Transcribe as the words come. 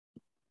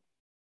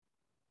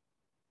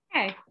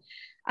Okay,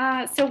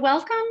 so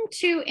welcome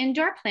to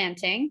Indoor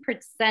Planting,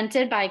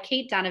 presented by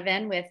Kate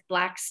Donovan with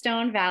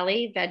Blackstone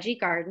Valley Veggie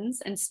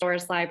Gardens and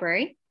Stores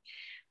Library.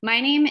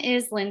 My name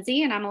is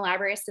Lindsay, and I'm a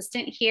library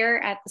assistant here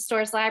at the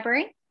Stores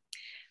Library.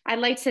 I'd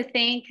like to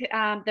thank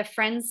the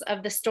Friends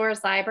of the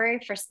Stores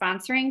Library for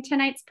sponsoring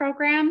tonight's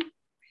program.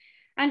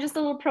 And just a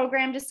little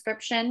program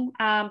description,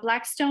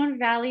 Blackstone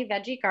Valley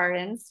Veggie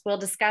Gardens will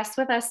discuss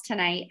with us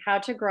tonight how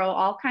to grow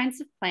all kinds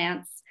of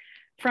plants,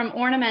 from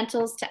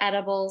ornamentals to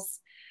edibles,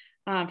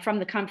 from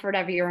the comfort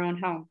of your own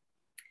home.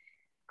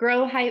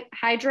 Grow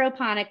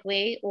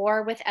hydroponically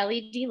or with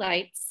LED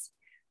lights.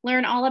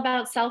 Learn all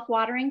about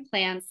self-watering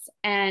plants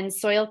and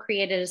soil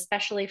created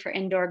especially for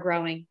indoor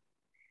growing.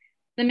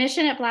 The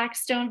mission at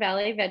Blackstone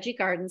Valley Veggie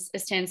Gardens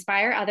is to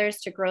inspire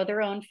others to grow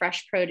their own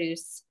fresh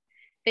produce.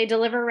 They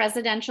deliver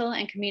residential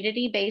and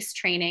community-based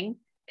training,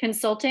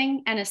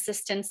 consulting, and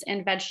assistance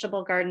in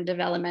vegetable garden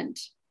development.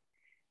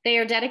 They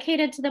are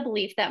dedicated to the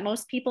belief that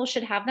most people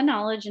should have the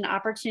knowledge and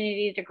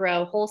opportunity to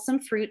grow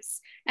wholesome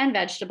fruits and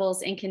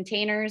vegetables in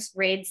containers,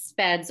 raised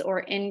beds,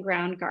 or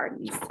in-ground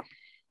gardens.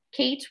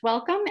 Kate,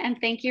 welcome,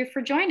 and thank you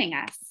for joining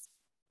us.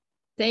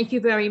 Thank you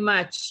very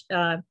much,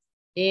 and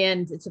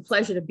it's a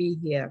pleasure to be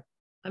here.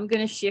 I'm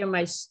going to share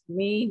my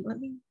screen. Let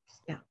me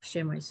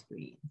share my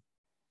screen.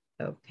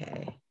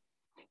 Okay.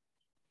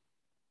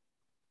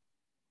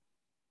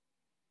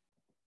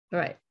 All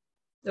right.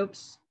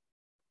 Oops.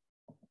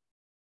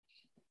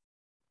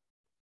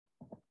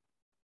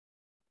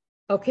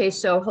 Okay,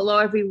 so hello,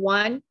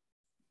 everyone.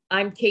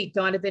 I'm Kate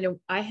Donovan, and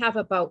I have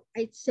about,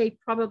 I'd say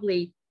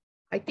probably,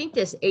 I think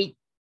there's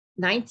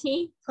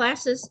 19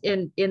 classes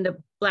in the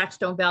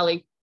Blackstone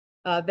Valley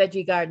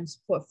Veggie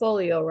Gardens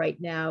portfolio right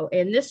now.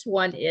 And this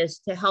one is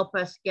to help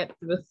us get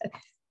through,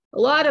 a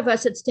lot of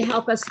us, it's to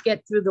help us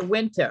get through the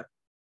winter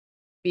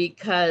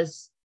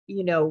because,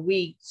 you know,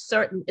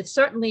 it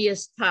certainly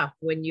is tough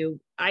when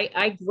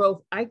I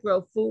grow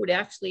food.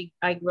 Actually,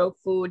 I grow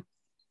food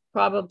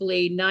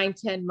probably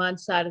 9-10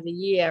 months out of the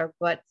year,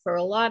 but for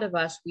a lot of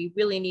us, we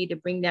really need to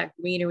bring that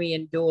greenery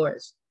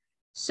indoors.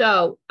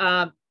 So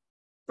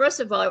first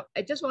of all,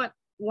 I just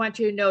want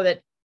you to know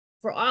that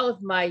for all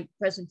of my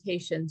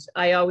presentations,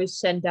 I always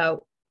send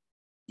out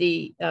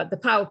the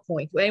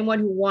PowerPoint to anyone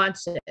who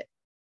wants it.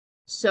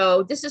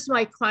 So this is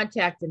my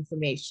contact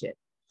information.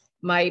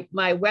 My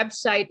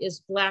website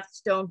is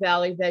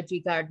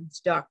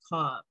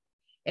blackstonevalleyveggiegardens.com.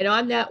 And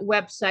on that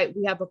website,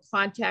 we have a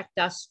contact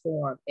us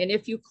form. And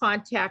if you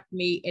contact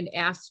me and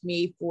ask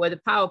me for the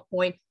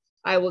PowerPoint,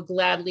 I will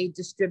gladly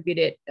distribute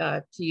it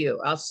to you.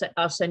 I'll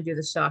send you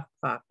the soft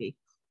copy.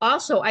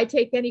 Also, I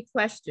take any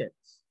questions.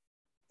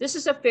 This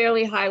is a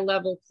fairly high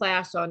level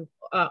class on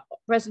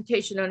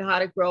presentation on how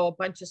to grow a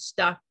bunch of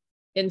stuff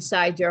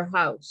inside your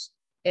house.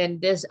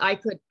 And I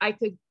could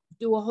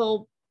do a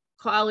whole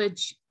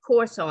college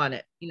course on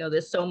it. You know,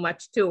 there's so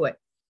much to it.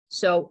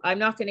 So I'm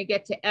not going to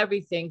get to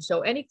everything. So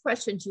any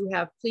questions you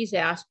have, please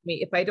ask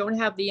me. If I don't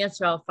have the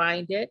answer, I'll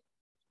find it.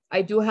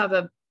 I do have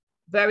a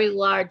very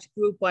large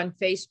group on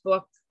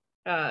Facebook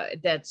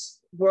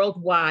that's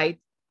worldwide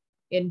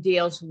and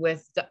deals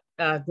with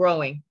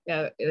growing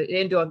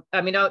indoor. I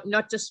mean,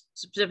 not just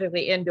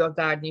specifically indoor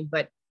gardening,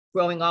 but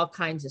growing all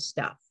kinds of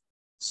stuff.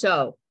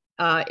 So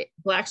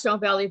Blackstone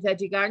Valley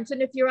Veggie Gardens.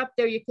 And if you're up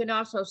there, you can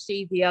also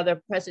see the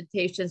other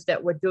presentations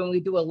that we're doing.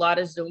 We do a lot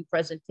of Zoom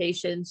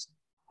presentations.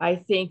 I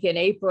think in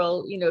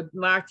April, you know,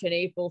 March and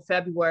April,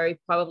 February,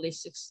 probably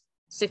six,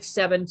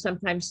 7,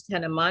 sometimes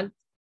 10 a month.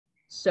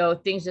 So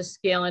things are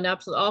scaling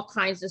up. So all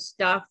kinds of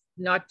stuff,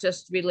 not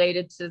just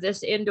related to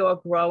this indoor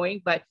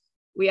growing, but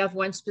we have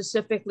one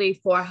specifically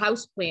for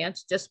house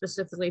plants, just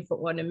specifically for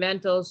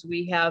ornamentals.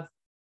 We have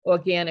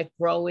organic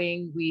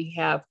growing. We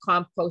have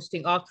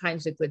composting, all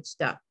kinds of good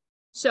stuff.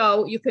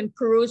 So you can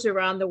peruse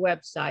around the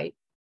website.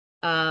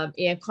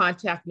 And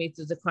contact me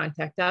through the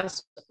contact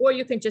us, or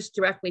you can just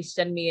directly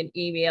send me an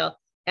email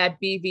at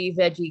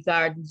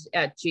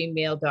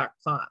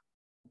bvveggieGardens@gmail.com.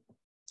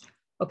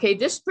 Okay,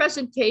 this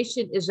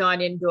presentation is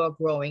on indoor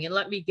growing, and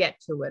let me get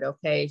to it.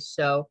 Okay,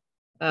 so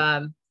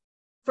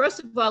first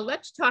of all,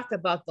 let's talk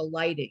about the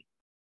lighting.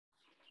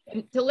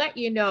 And to let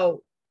you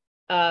know,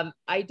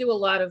 I do a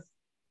lot of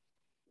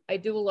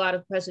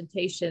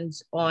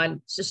presentations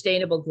on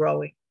sustainable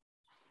growing,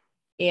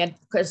 and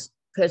because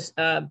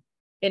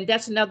and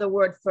that's another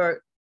word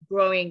for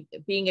growing,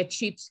 being a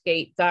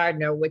cheapskate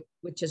gardener,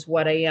 which is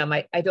what I am.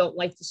 I don't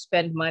like to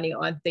spend money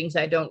on things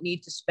I don't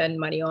need to spend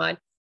money on.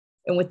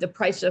 And with the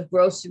price of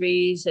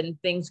groceries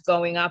and things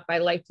going up, I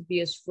like to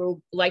be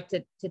to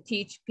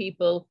teach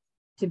people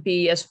to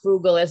be as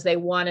frugal as they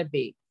want to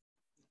be.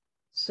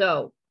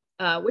 So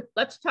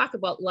let's talk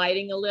about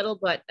lighting a little,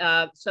 but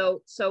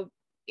so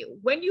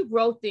when you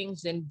grow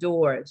things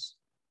indoors,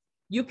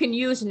 you can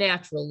use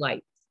natural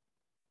light.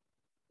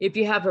 If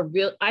you have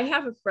I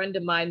have a friend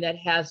of mine that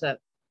has a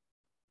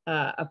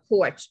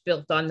porch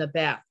built on the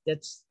back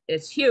it's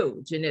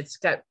huge, and it's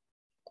got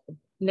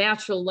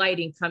natural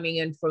lighting coming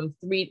in from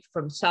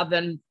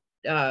southern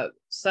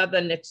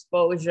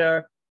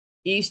exposure,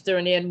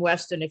 eastern and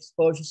western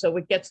exposure. So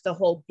it gets the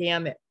whole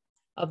gamut.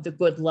 of the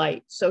good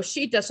light. So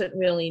she doesn't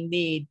really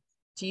need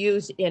to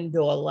use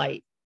indoor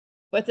light.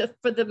 But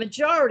for the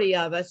majority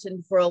of us,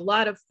 and for a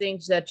lot of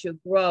things that you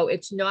grow,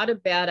 it's not a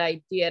bad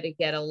idea to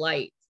get a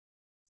light.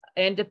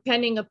 And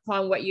depending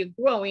upon what you're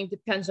growing,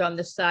 depends on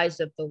the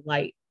size of the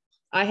light.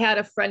 I had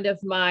a friend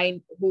of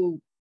mine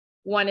who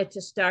wanted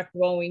to start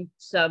growing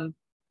some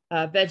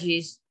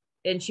veggies,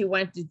 and she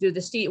wanted to do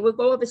the seed. We'll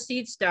go over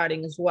seed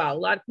starting as well. A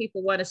lot of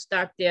people want to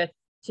start their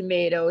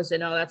tomatoes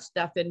and all that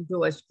stuff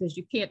indoors because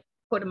you can't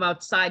put them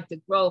outside to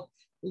grow.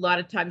 A lot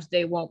of times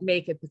they won't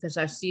make it because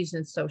our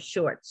season's so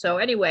short. So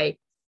anyway,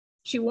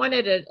 she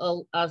wanted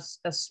a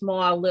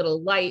small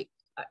little light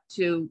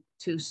to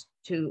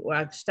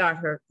start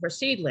her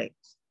seedlings.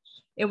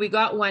 And we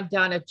got one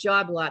down at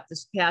Job Lot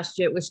this past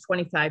year. It was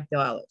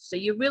 $25. So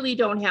you really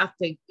don't have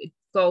to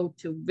go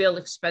to real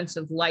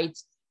expensive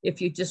lights if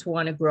you just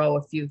want to grow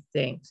a few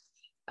things.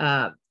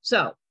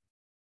 So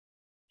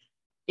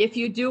if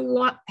you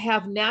do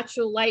have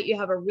natural light, you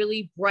have a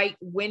really bright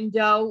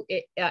window.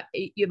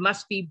 You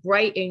must be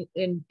bright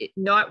and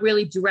not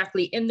really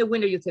directly in the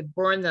window. You could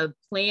burn the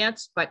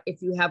plants, but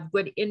if you have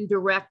good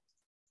indirect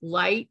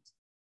light,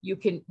 you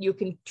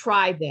can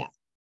try that.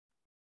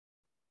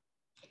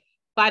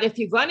 But if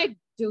you're going to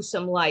do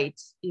some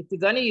lights, if you're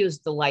going to use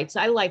the lights,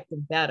 I like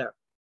them better.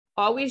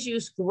 Always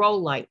use grow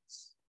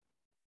lights.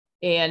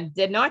 And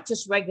they're not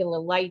just regular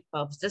light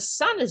bulbs. The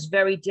sun is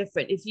very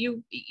different. If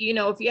you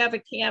have a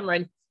camera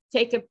and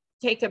take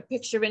a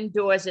picture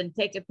indoors and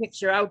take a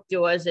picture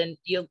outdoors, and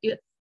the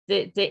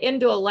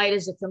indoor light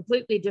is a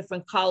completely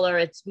different color.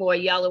 It's more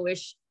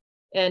yellowish,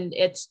 and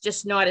it's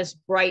just not as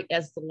bright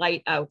as the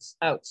light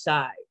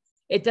outside.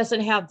 It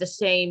doesn't have the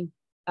same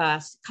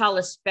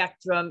color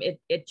spectrum.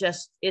 It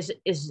just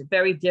is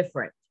very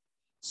different.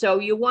 So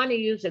you want to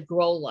use a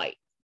grow light.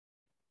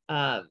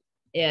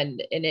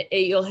 And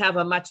you'll have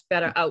a much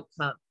better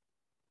outcome.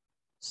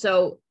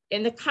 So,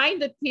 and the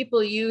kind that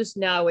people use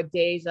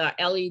nowadays are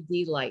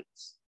LED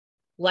lights,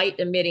 light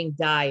emitting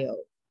diode.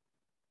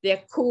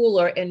 They're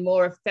cooler and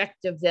more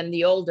effective than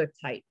the older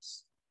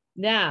types.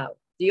 Now,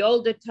 the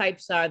older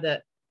types are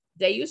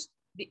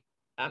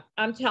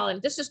I'm telling,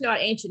 this is not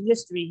ancient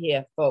history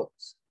here,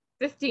 folks.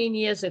 15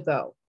 years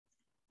ago,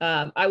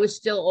 I was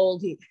still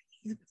old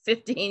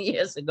 15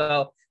 years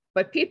ago.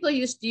 But people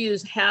used to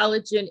use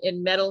halogen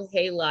and metal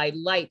halide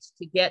lights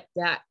to get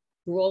that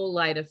grow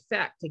light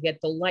effect, to get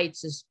the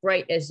lights as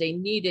bright as they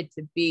needed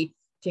to be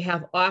to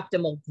have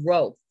optimal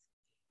growth.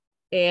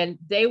 And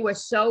they were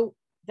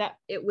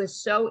it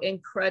was so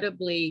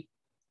incredibly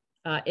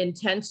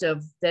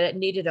intensive that it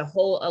needed a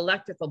whole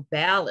electrical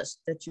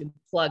ballast that you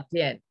plugged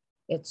in.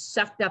 It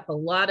sucked up a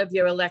lot of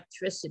your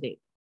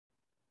electricity.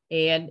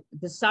 And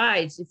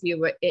besides,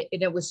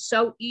 it was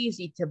so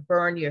easy to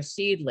burn your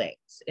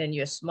seedlings and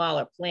your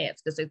smaller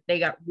plants because they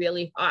got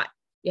really hot.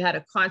 You had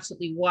to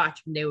constantly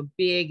watch when they were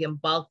big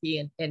and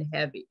bulky and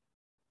heavy.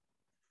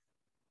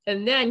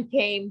 And then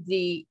came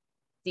the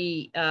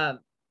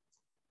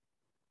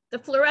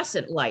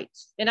fluorescent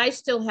lights, and I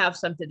still have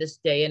some to this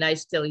day, and I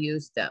still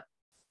use them.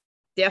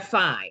 They're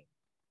fine,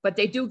 but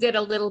they do get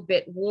a little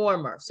bit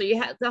warmer. So you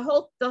have the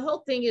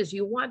whole thing is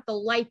you want the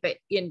light, but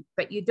you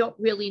don't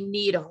really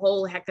need a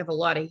whole heck of a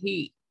lot of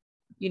heat.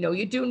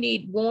 You do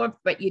need warmth,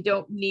 but you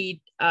don't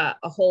need a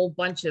whole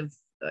bunch of,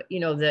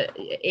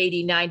 the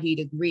 80, 90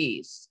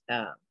 degrees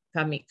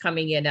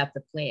coming in at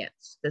the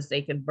plants because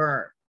they can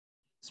burn,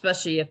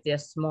 especially if they're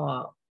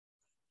small.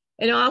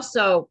 And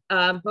also,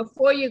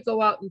 before you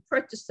go out and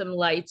purchase some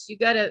lights, you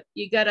gotta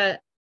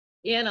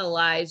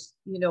analyze,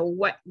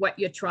 what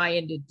you're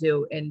trying to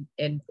do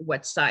and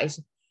what size.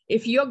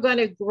 If you're going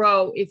to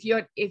grow, if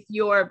you're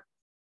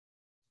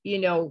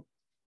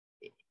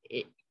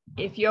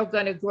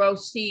going to grow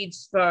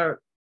seeds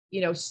for,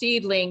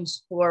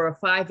 seedlings for a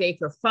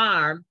 5-acre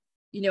farm,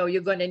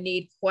 you're going to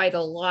need quite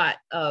a lot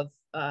of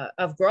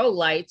grow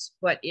lights.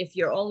 But if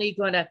you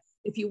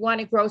want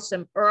to grow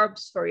some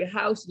herbs for your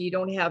house and you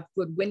don't have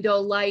good window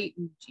light,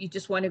 and you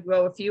just want to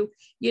grow a few,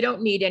 you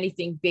don't need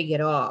anything big at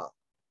all.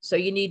 So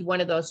you need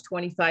one of those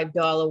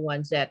 $25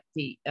 ones at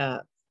the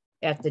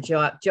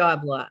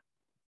job lot.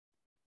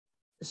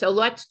 So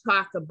let's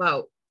talk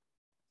about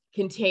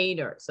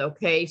containers,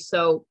 okay?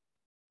 So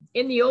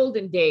in the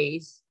olden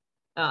days,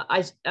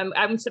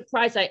 I'm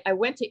surprised. I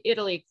went to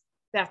Italy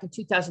back in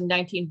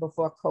 2019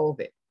 before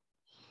COVID,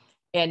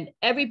 and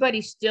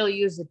everybody still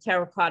uses the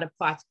terracotta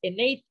pots, and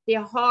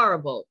they're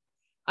horrible.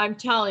 I'm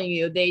telling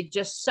you, they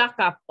just suck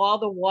up all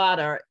the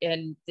water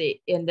and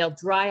they'll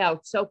dry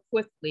out so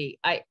quickly.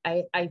 I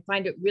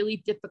find it really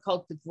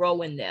difficult to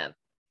grow in them.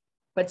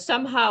 But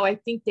somehow I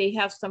think they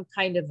have some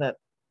kind of a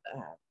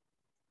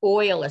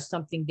oil or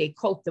something they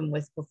coat them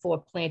with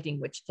before planting,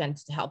 which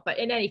tends to help. But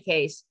in any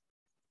case,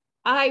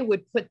 I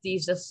would put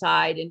these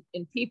aside,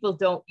 and people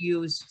don't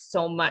use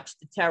so much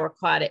the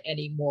terracotta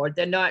anymore.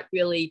 They're not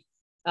really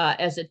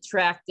as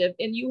attractive.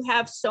 And you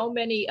have so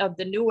many of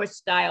the newer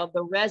style,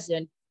 the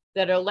resin,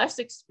 that are less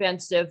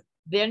expensive.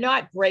 They're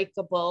not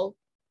breakable.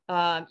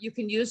 You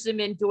can use them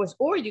indoors,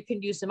 or you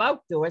can use them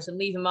outdoors and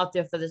leave them out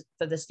there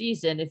for the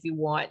season if you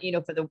want, you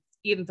know,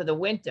 even for the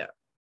winter.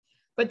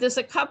 But there's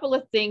a couple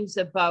of things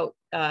about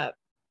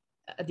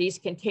these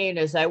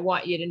containers I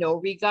want you to know,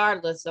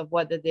 regardless of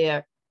whether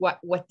they're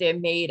what they're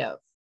made of.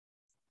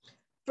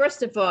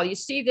 First of all, you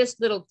see this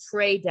little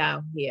tray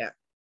down here.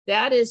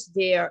 That is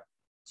there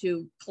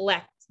to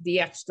collect the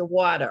extra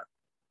water,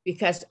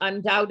 because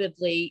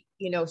undoubtedly,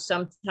 you know,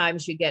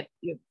 sometimes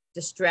you're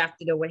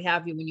distracted or what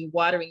have you when you're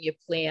watering your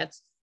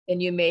plants,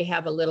 and you may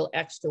have a little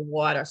extra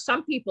water.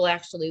 Some people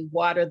actually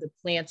water the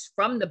plants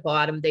from the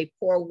bottom. They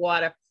pour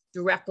water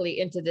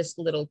directly into this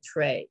little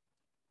tray.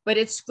 But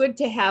it's good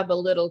to have a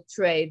little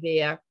tray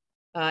there.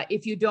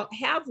 If you don't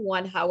have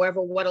one,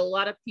 however, what a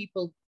lot of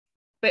people,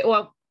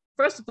 well,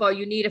 first of all,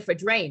 you need it for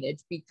drainage,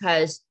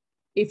 because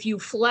if you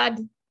flood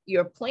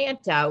your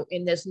plant out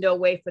and there's no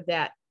way for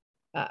that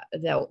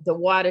the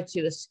water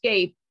to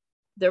escape,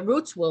 the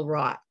roots will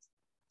rot.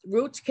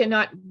 Roots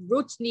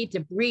need to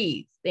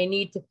breathe.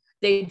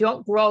 They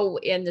don't grow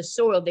in the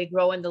soil. They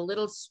grow in the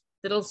little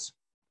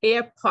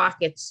air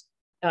pockets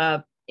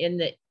in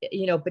the,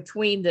 you know,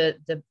 between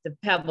the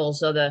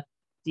pebbles or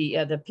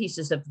the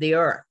pieces of the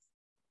earth.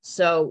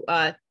 So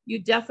you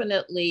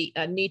definitely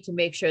need to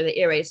make sure the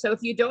area. So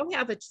if you don't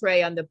have a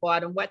tray on the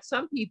bottom, what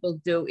some people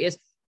do is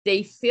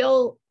they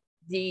fill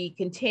the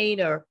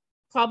container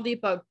probably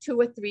about 2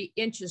 or 3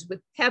 inches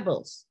with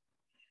pebbles.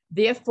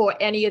 Therefore,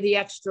 any of the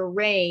extra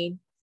rain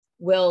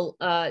will,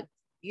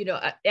 you know,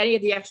 any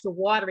of the extra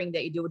watering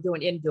that you do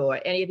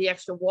indoor, any of the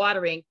extra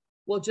watering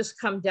will just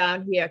come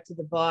down here to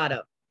the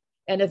bottom.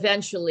 And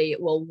eventually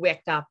it will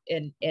wick up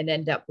and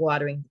end up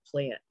watering the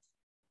plant.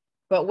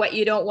 But what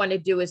you don't want to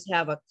do is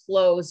have a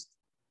closed,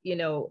 you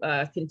know,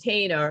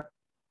 container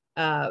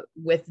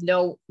with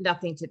no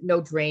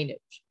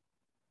drainage.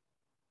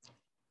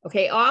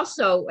 Okay,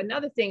 also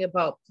another thing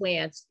about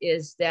plants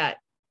is that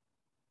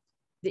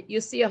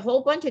you see a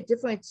whole bunch of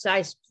different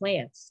sized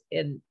plants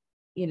in,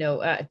 you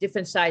know,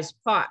 different sized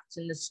pots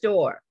in the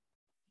store.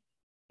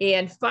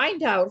 And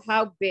find out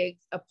how big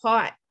a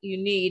pot you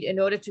need in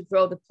order to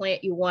grow the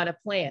plant you want to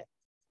plant.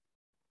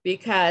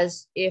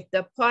 Because if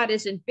the pot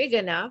isn't big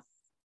enough,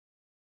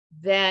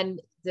 then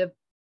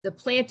the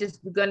plant is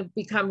going to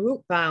become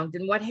root bound.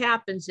 And what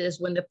happens is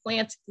when the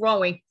plant's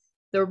growing,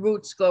 the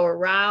roots go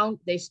around,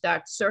 they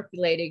start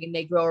circulating, and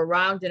they grow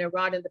around and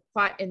around in the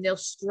pot, and they'll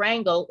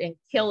strangle and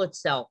kill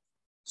itself,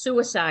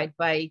 suicide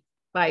by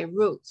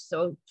roots.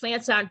 So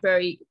plants aren't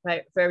very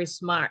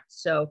smart.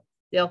 So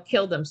they'll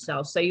kill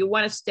themselves. So you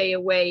want to stay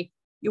away.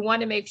 You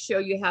want to make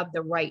sure you have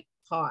the right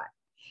pot.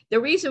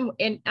 The reason,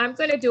 and I'm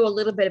going to do a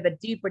little bit of a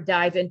deeper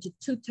dive into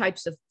 2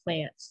 types of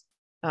plants.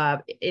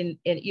 And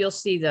you'll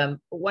see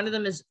them. One of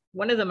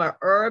them are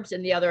herbs,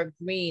 and the other are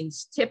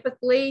greens.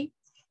 Typically,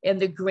 in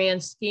the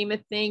grand scheme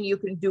of thing, you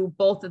can do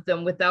both of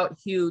them without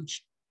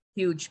huge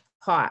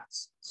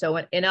pots. So,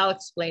 and I'll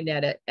explain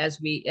that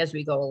as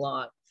we go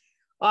along.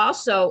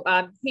 Also,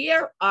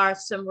 here are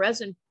some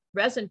resin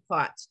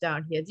pots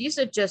down here. These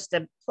are just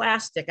a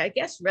plastic. I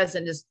guess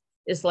resin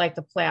is like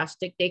a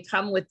plastic. They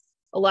come with,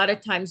 a lot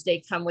of times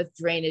they come with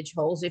drainage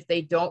holes. If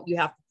they don't, you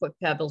have to put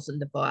pebbles in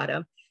the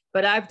bottom.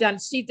 But I've done,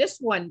 see this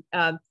one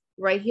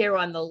right here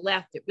on the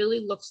left, it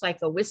really looks like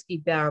a whiskey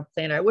barrel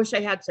planter. I wish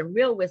I had some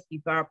real whiskey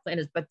barrel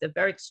planters, but they're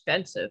very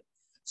expensive.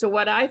 So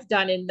what I've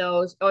done in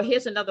those, oh,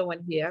 here's another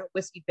one here,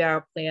 whiskey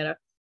barrel planter,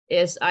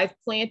 is I've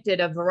planted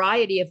a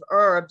variety of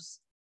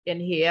herbs in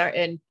here.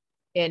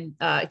 And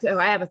I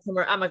have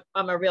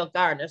I'm a real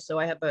gardener, so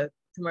I have a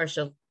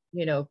commercial,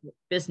 you know,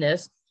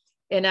 business,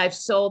 and I've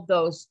sold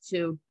those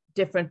to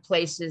different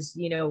places,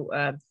 you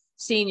know,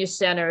 senior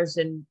centers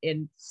and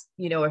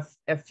you know,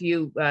 a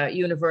few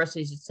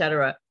universities,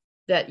 etc.,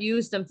 that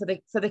use them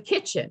for the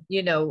kitchen,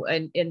 you know,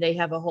 and they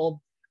have a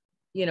whole,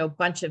 you know,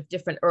 bunch of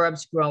different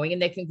herbs growing,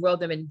 and they can grow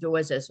them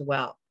indoors as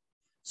well.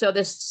 So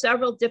there's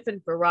several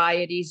different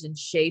varieties and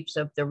shapes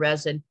of the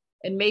resin,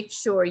 and make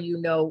sure you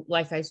know,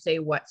 like I say,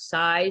 what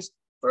size.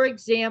 For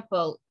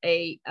example,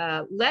 a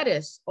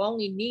lettuce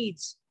only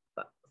needs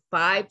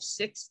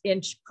 5-6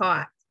 inch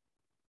pot,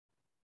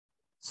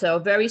 so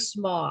very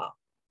small.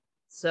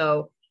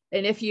 So,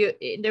 and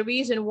the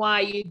reason why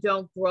you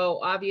don't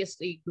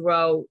obviously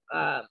grow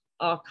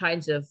all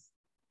kinds of,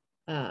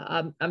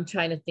 I'm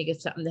trying to think of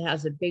something that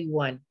has a big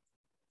one.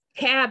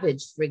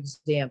 Cabbage, for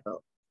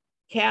example.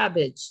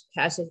 Cabbage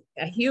has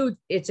a huge,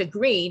 it's a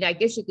green, I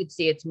guess you could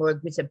see it's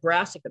a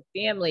brassica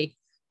family,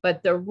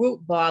 but the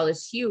root ball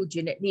is huge,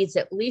 and it needs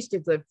at least a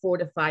good 4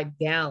 to 5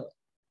 gallons.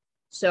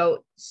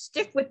 So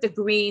stick with the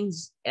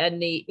greens,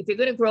 and if you're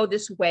going to grow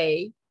this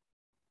way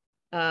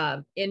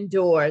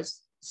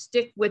indoors,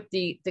 stick with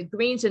the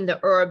greens and the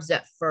herbs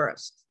at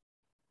first.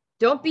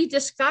 Don't be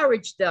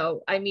discouraged,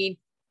 though. I mean,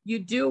 you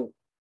do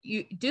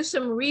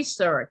some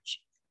research,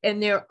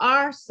 and there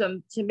are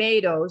some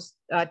tomatoes,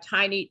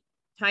 tiny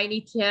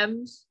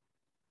Tims.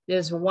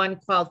 There's one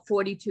called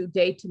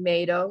 42-day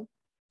tomato.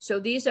 So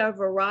these are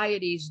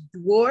varieties,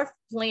 dwarf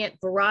plant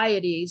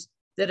varieties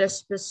that are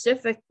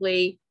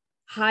specifically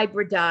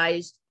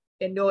hybridized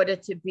in order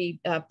to be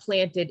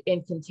planted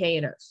in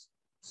containers.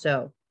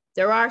 So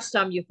there are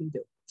some you can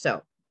do.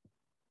 So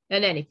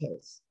in any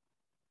case,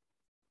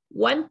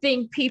 one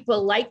thing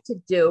people like to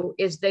do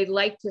is they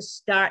like to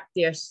start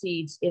their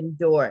seeds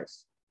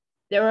indoors.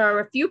 There are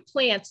a few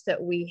plants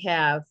that we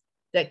have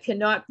that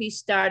cannot be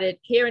started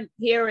here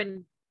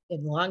in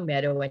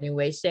Longmeadow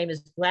anyway, same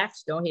as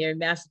Blackstone here in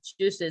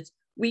Massachusetts.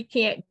 We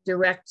can't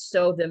direct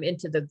sow them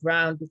into the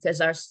ground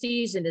because our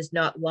season is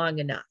not long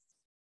enough.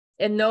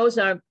 And those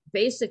are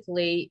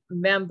basically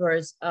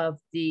members of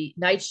the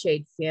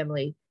nightshade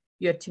family,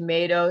 your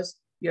tomatoes,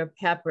 your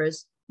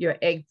peppers, your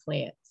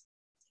eggplants.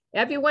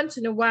 Every once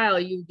in a while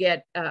you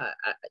get,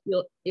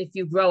 if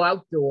you grow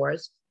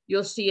outdoors,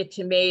 you'll see a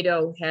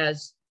tomato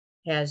has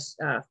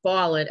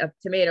fallen, a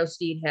tomato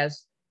seed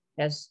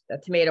a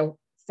tomato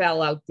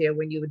fell out there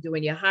when you were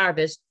doing your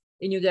harvest,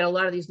 and you get a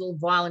lot of these little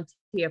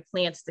volunteer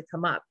plants to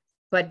come up.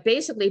 But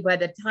basically by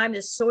the time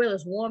the soil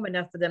is warm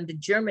enough for them to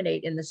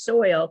germinate in the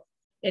soil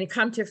and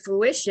come to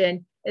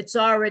fruition, it's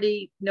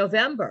already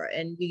November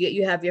and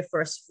you have your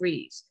first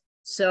freeze.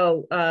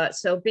 So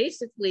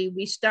basically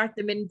we start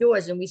them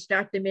indoors, and we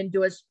start them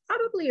indoors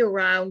probably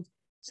around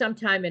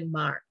sometime in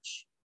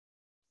March.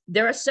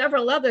 There are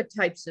several other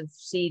types of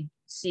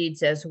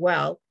seeds as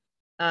well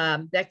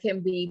that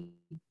can be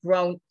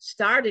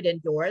started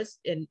indoors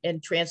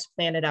and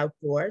transplanted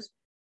outdoors.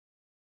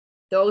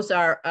 Those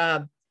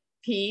are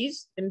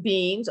peas and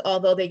beans,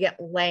 although they get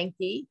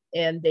lanky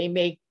and they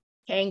may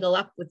tangle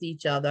up with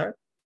each other.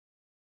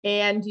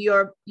 And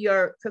your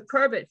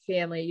cucurbit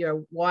family,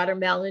 your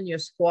watermelon, your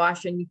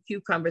squash, and your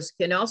cucumbers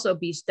can also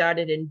be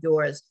started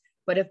indoors.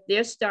 But if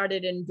they're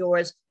started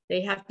indoors,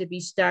 they have to be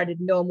started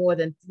no more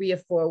than 3 or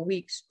 4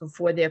 weeks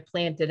before they're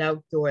planted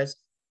outdoors,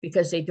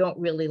 because they don't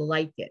really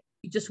like it.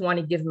 You just want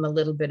to give them a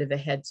little bit of a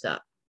heads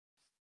up.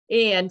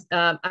 And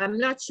I'm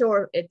not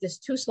sure if there's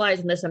 2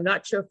 slides in this, I'm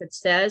not sure if it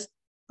says,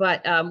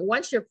 but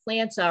once your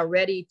plants are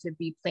ready to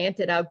be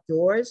planted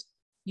outdoors,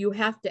 you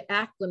have to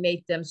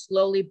acclimate them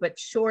slowly but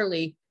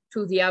surely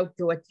to the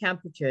outdoor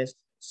temperatures.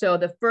 So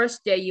the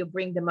first day you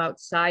bring them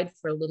outside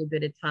for a little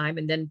bit of time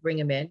and then bring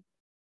them in.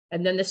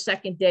 And then the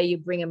second day you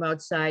bring them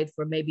outside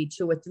for maybe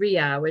 2 or 3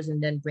 hours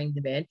and then bring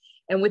them in.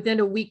 And within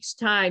a week's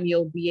time,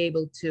 you'll be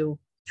able to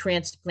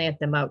transplant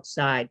them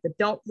outside, but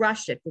don't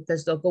rush it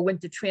because they'll go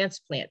into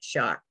transplant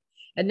shock.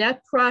 And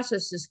that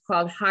process is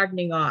called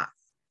hardening off.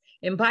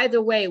 And by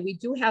the way, we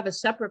do have a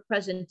separate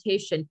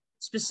presentation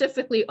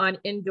specifically on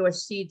indoor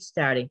seed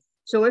starting.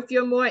 So if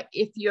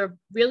you're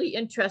really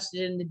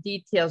interested in the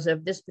details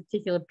of this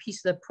particular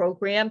piece of the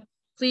program,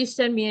 please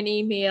send me an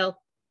email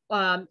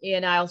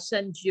and I'll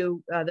send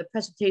you the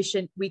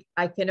presentation.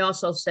 I can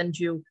also send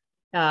you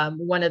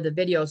one of the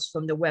videos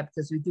from the web,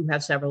 because we do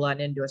have several on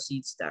indoor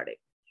seed starting.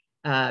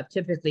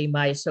 Typically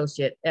my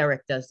associate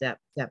Eric does that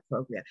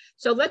program.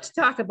 So let's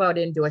talk about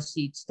indoor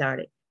seed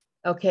starting.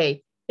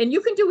 Okay, and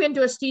you can do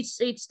indoor seed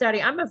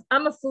starting.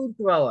 I'm a food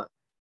grower.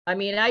 I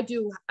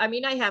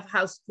have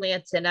house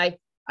plants and I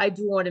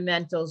do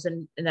ornamentals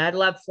and I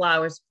love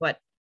flowers, but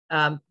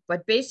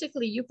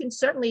basically you can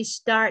certainly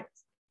start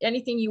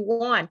anything you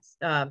want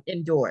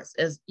indoors.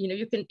 As you know,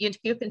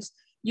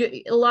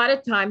 a lot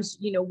of times,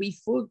 we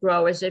food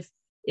growers,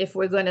 if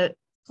we're going to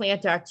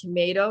plant our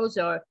tomatoes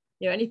or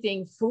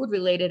anything food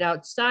related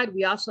outside,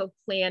 we also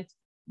plant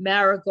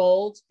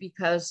marigolds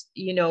because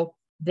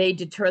they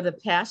deter the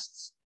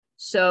pests.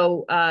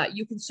 So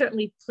you can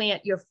certainly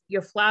plant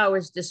your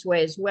flowers this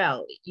way as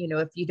well,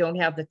 if you don't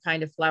have the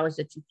kind of flowers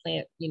that you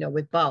plant,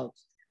 with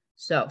bulbs.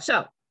 So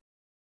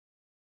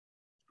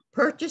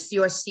purchase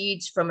your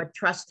seeds from a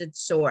trusted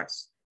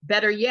source.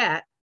 Better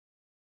yet,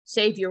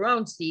 save your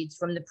own seeds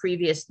from the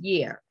previous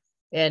year.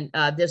 And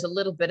there's a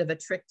little bit of a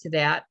trick to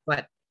that,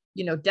 but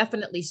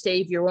definitely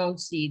save your own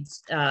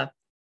seeds, and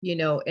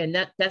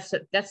that's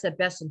the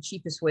best and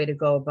cheapest way to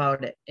go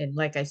about it. And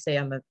like I say,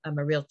 I'm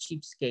a real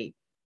cheapskate.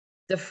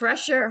 The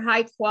fresher,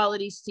 high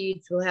quality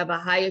seeds will have a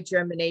higher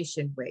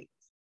germination rate.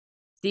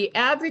 The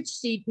average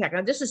seed pack,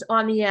 now this is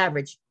on the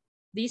average,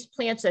 these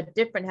plants are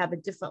different, have a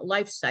different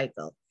life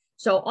cycle.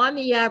 So on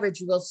the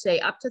average, we'll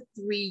say up to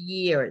 3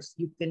 years,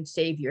 you can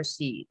save your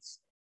seeds,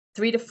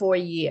 3 to 4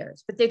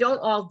 years, but they don't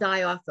all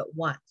die off at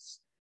once.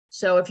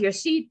 So if your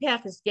seed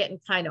pack is getting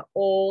kind of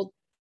old,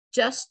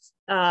 just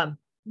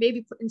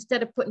maybe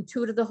instead of putting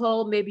 2 to the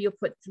hole, maybe you'll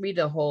put 3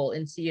 to the hole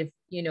and see if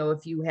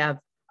you have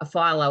a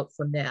fallout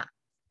from that.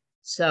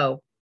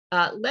 So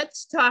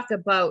let's talk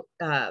about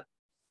the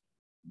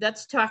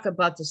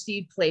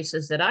seed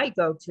places that I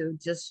go to.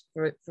 Just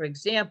for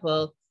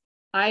example,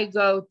 I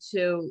go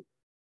to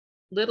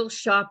Little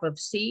Shop of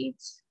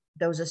Seeds.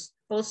 Those are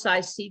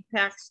full-size seed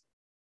packs,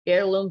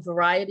 heirloom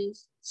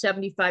varieties,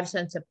 75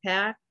 cents a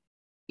pack.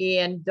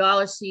 And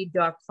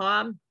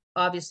dollarseed.com,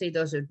 obviously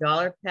those are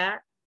dollar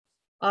pack.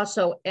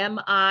 Also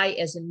MI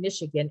as in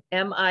Michigan,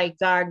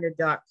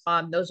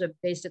 migardener.com. Those are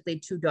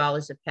basically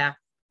 $2 a pack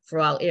for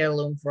all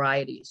heirloom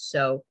varieties.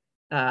 So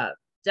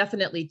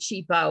definitely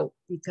cheap out,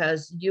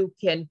 because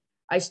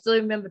I still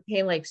remember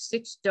paying like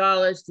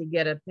 $6 to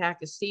get a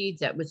pack of seeds.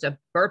 That was a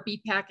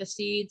burpee pack of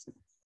seeds.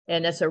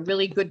 and that's a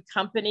really good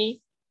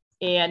company.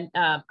 And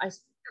I don't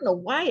know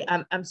why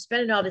I'm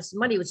spending all this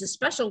money. It was a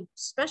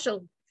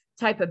special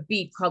type of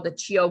beet called the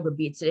Chioggia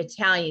beet. It's an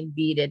Italian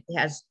beet. It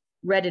has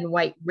red and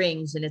white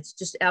rings, and it's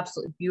just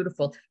absolutely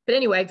beautiful. But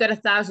anyway, I got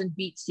 1,000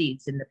 beet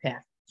seeds in the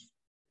pack.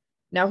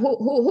 Now,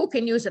 who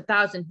can use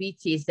 1,000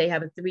 beet seeds? They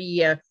have a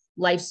 3-year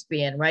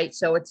lifespan, right?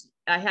 So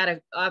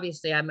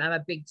obviously I'm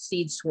a big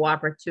seed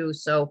swapper too.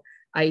 So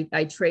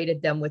I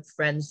traded them with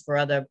friends for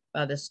other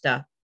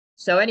stuff.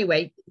 So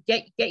anyway,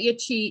 get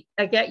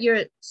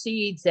your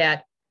seeds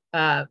at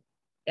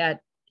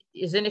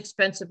as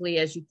inexpensively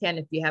as you can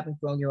if you haven't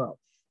grown your own.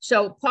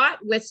 So pot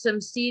with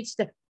some seeds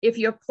if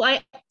you're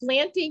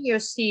planting your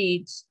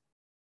seeds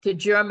to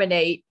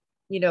germinate,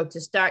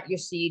 to start your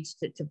seeds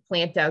to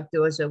plant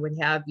outdoors or what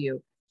have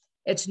you,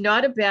 it's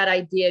not a bad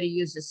idea to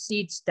use a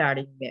seed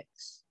starting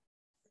mix.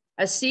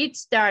 A seed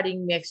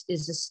starting mix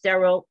is a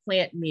sterile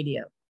plant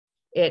medium.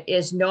 It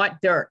is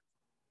not dirt.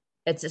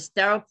 It's a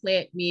sterile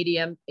plant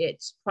medium.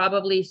 It's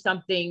probably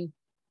something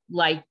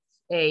like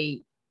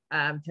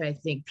I'm trying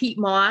to think, peat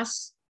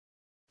moss,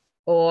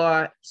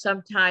 or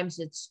sometimes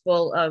it's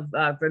full of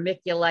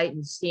vermiculite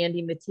and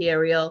sandy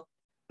material,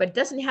 but it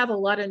doesn't have a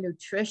lot of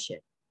nutrition.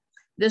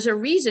 There's a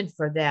reason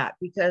for that,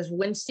 because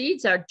when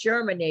seeds are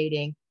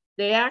germinating,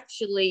 they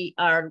actually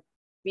are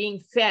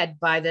being fed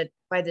by the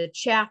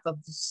chaff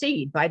of the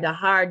seed, by the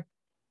hard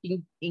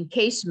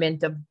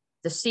encasement of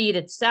the seed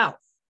itself.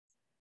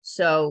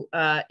 So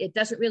it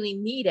doesn't really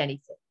need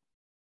anything.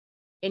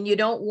 And you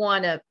don't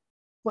want to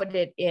put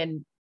it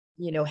in,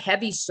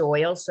 heavy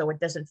soil so it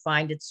doesn't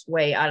find its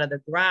way out of the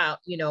ground,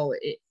 you don't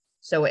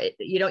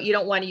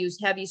want to use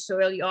heavy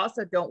soil. You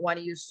also don't want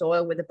to use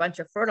soil with a bunch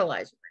of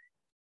fertilizer.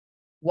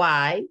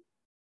 Why?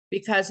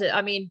 Because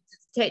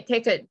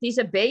these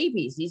are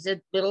babies. These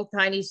are little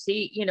tiny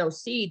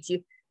seeds.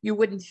 You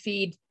wouldn't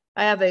feed.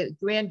 I have a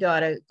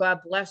granddaughter, God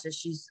bless her.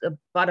 She's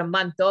about a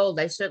month old.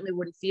 I certainly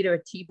wouldn't feed her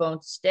a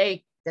T-bone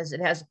steak because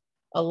it has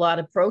a lot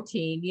of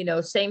protein.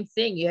 Same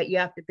thing. You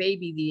have to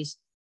baby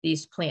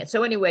these plants.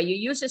 So anyway, you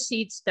use a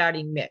seed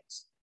starting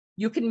mix.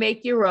 You can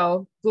make your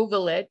own.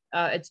 Google it.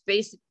 It's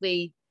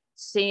basically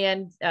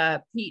sand,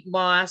 peat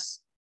moss,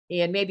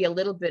 and maybe a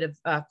little bit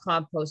of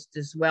compost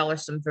as well, or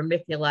some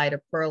vermiculite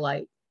or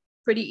perlite.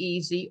 Pretty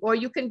easy. Or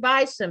you can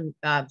buy some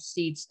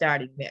seed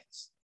starting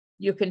mix.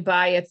 You can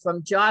buy it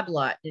from Job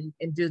Lot and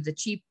do the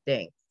cheap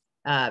thing.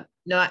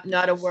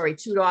 Not a worry.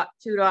 $2.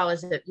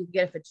 You can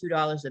get it for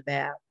 $2 a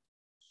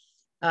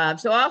bag.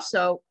 So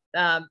also,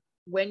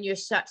 when you're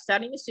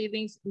starting the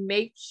seedlings,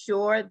 make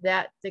sure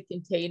that the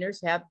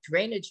containers have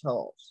drainage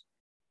holes.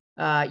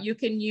 You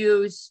can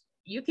use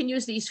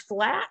these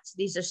flats.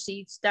 These are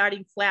seed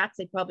starting flats.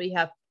 They probably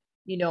have,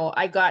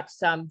 I got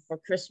some for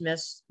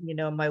Christmas,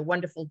 my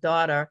wonderful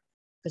daughter,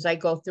 because I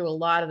go through a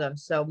lot of them.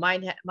 So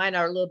mine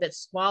are a little bit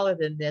smaller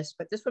than this,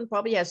 but this one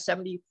probably has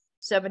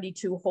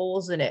 72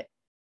 holes in it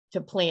to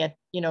plant,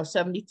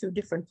 72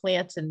 different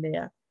plants in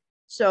there.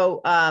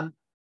 So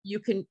you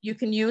can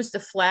use the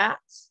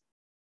flats,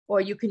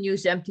 or you can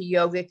use empty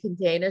yogurt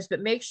containers,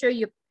 but make sure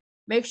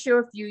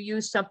if you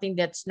use something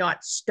that's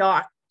not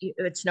stocked,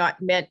 it's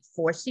not meant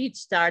for seed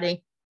starting,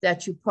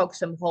 that you poke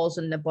some holes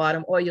in the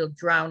bottom, or you'll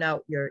drown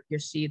out your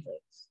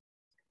seedlings.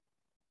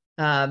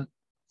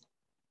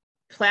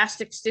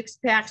 Plastic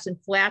 6-packs and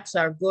flats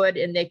are good,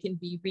 and they can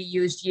be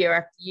reused year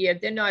after year.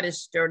 They're not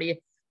as sturdy.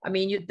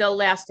 They'll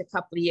last a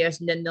couple of years,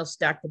 and then they'll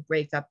start to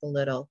break up a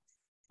little.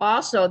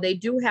 Also, they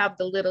do have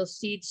the little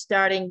seed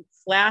starting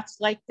flats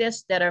like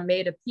this that are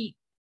made of peat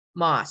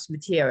moss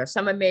material.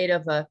 Some are made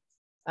of a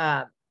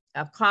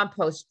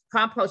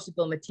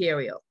compostable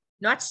material,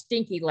 not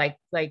stinky like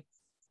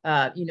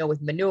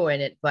with manure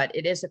in it, but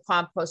it is a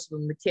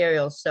compostable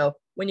material. So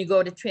when you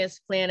go to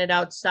transplant it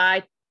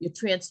outside, you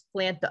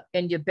transplant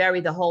and you bury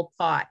the whole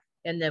pot,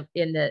 and it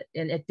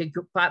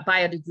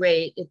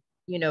biodegrade. It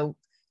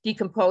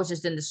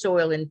decomposes in the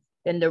soil, and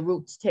the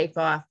roots take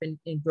off and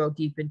grow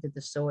deep into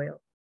the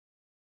soil.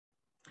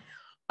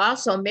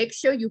 Also, make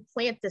sure you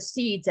plant the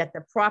seeds at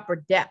the proper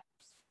depth.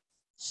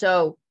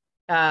 So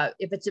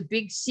if it's a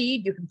big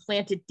seed, you can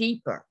plant it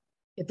deeper.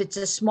 If it's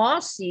a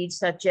small seed,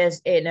 such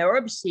as an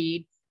herb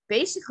seed,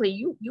 basically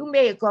you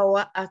may go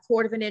a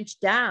 1/4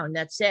 inch down.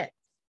 That's it.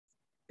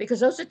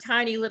 Because those are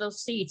tiny little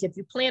seeds. If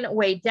you plant it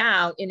way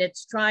down and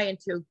it's trying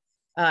to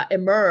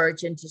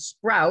emerge and to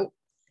sprout,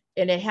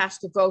 and it has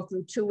to go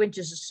through 2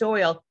 inches of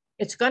soil,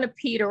 it's going to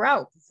peter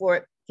out before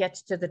it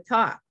gets to the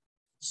top.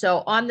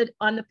 So on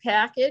the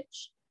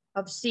package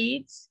of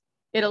seeds,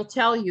 it'll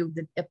tell you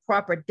the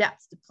proper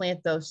depth to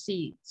plant those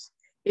seeds.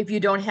 If you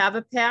don't have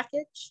a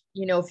package,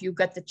 if you've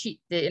got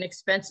the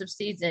inexpensive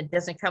seeds and it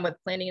doesn't come with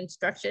planting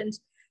instructions,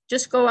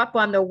 just go up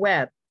on the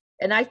web.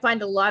 And I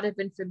find a lot of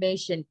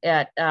information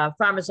at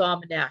Farmer's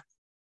Almanac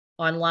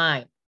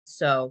online.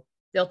 So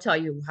they'll tell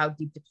you how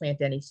deep to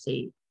plant any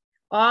seed.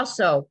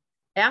 Also,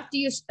 after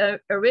you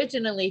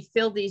originally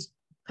fill these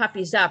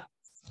puppies up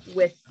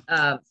with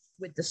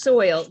the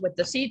soil, with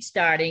the seed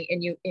starting,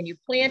 and you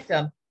plant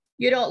them,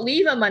 you don't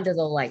leave them under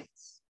the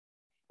lights.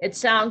 It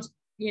sounds,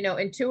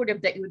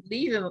 intuitive that you would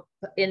leave them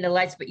in the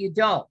lights, but you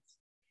don't.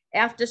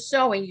 After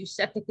sowing, you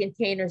set the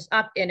containers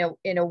up in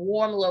a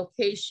warm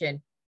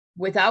location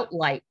without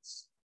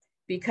lights,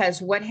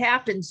 because what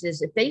happens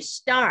is if they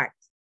start,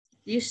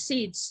 these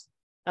seeds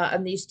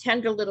and these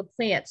tender little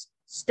plants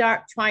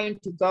start trying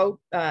to go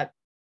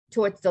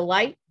towards the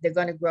light, they're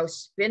going to grow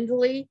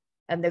spindly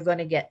and they're going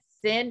to get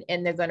thin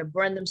and they're going to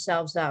burn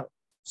themselves out.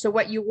 So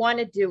what you want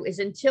to do is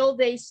until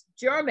they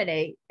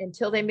germinate,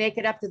 until they make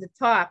it up to the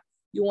top,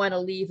 you want to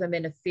leave them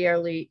in a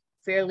fairly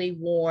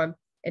warm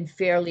and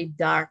fairly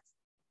dark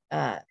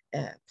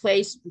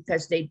place,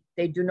 because they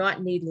do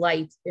not need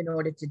light in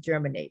order to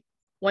germinate.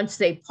 Once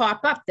they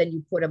pop up, then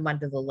you put them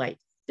under the light.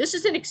 This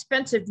is an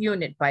expensive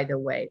unit, by the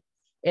way.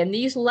 And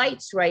these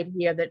lights right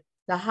here, that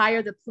the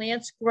higher the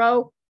plants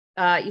grow,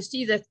 you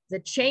see the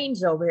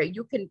chains over here,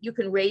 you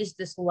can raise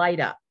this light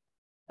up.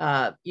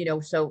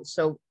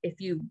 So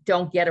if you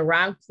don't get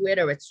around to it,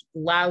 or it's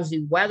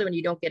lousy weather and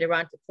you don't get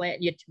around to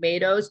planting your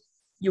tomatoes,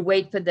 you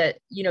wait for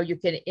you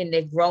can, and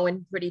they're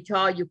growing pretty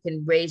tall, you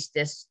can raise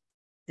the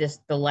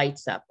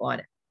lights up on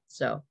it.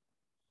 So,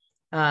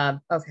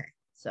 okay,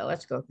 so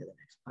let's go to the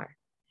next part.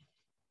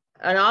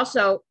 And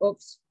also,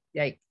 also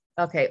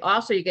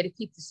you got to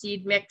keep the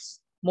seed mix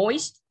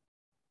moist.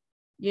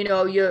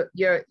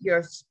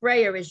 Your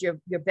sprayer is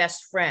your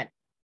best friend.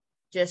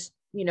 Just,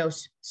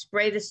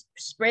 spray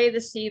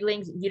the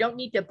seedlings. You don't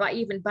need to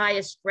even buy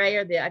a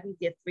sprayer. I think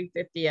they're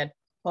 $3.50 at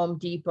Home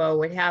Depot,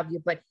 what have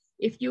you. But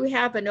if you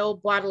have an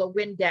old bottle of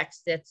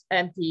Windex that's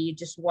empty, you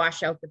just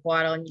wash out the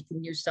bottle and you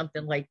can use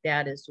something like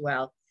that as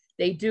well.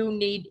 They do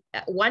need,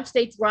 once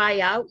they dry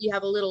out, you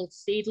have a little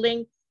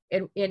seedling,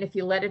 and if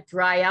you let it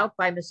dry out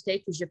by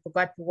mistake because you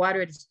forgot to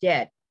water it, it's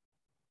dead.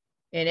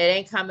 And it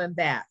ain't coming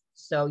back.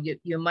 So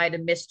you might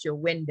have missed your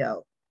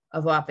window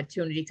of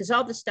opportunity, because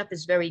all this stuff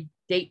is very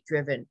date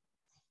driven.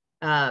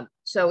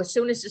 So as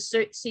soon as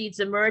the seeds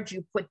emerge,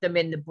 you put them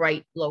in the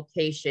bright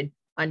location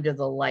under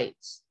the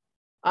lights.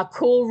 A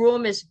cool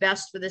room is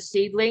best for the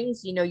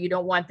seedlings. You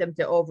don't want them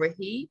to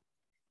overheat.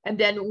 And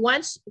then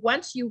once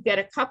you get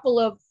a couple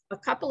of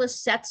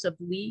sets of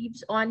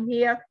leaves on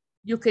here,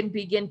 you can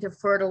begin to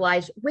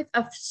fertilize with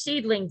a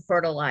seedling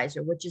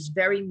fertilizer, which is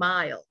very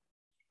mild.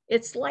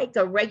 It's like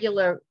a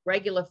regular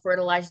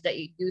fertilizer that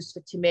you use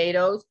for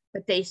tomatoes,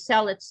 but they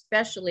sell it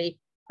specially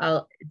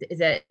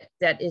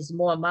that is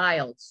more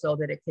mild, so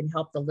that it can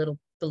help the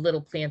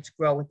little plants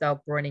grow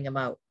without burning them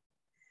out.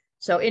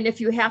 So, and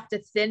if you have to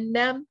thin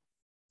them,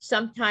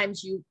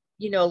 sometimes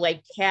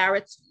like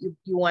carrots,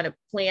 you want to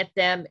plant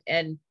them,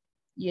 and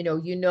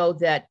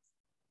that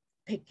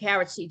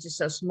carrot seeds are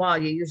so small,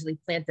 you usually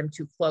plant them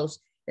too close,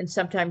 and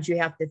sometimes you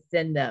have to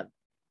thin them,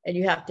 and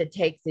you have to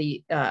take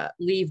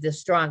leave the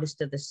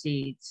strongest of the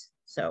seeds.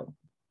 So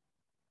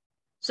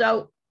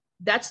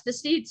that's the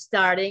seed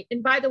starting.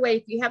 And by the way,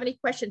 if you have any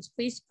questions,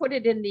 please put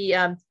it in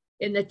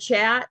the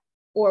chat,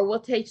 or we'll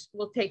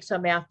take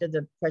some after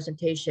the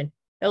presentation.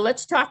 Now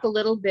let's talk a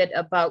little bit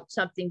about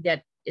something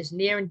that is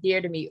near and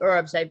dear to me,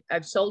 herbs.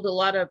 I've sold a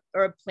lot of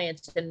herb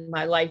plants in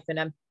my life,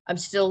 and I'm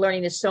still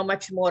learning. There's so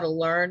much more to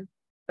learn,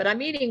 but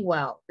I'm eating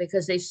well,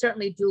 because they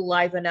certainly do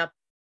liven up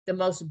the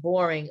most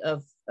boring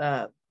of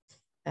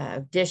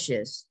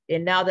dishes.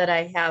 And now that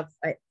I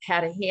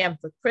had a ham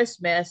for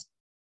Christmas,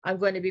 I'm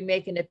going to be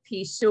making a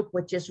pea soup,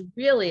 which is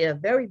really a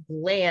very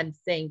bland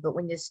thing. But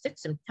when you stick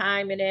some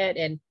thyme in it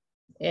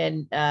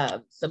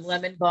and some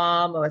lemon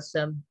balm or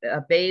some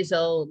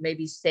basil,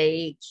 maybe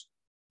sage,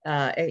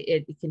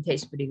 it can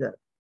taste pretty good.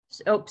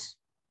 So, oops,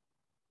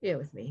 bear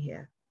with me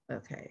here.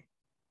 Okay,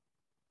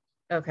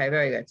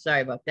 very good.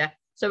 Sorry about that.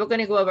 So we're going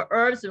to go over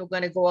herbs, and we're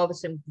going to go over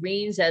some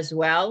greens as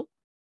well.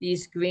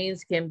 These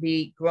greens can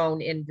be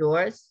grown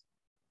indoors.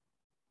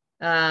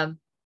 Okay,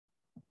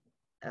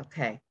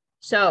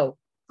 so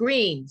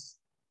greens.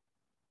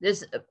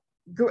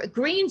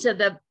 Greens are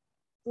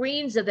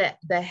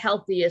the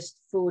healthiest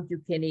food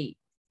you can eat.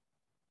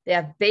 They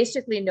have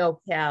basically no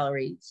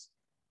calories.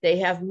 They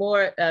have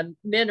more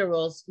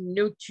minerals,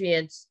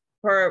 nutrients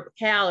per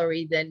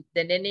calorie than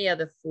any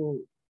other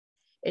food.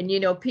 And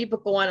people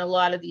go on a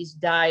lot of these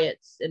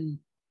diets and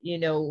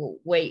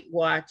Weight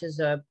Watchers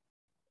or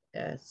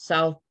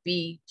South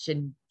Beach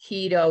and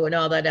keto and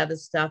all that other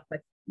stuff, but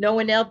no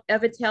one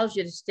ever tells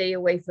you to stay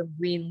away from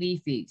green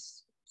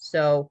leafies.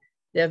 So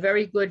they're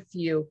very good for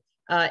you.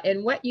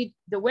 And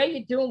the way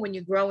you do them when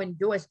you grow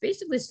indoors,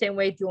 basically the same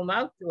way you do them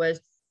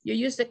outdoors, you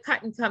use the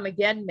cut and come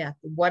again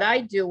method. What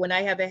I do when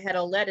I have a head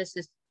of lettuce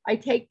is I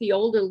take the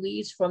older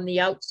leaves from the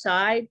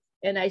outside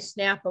and I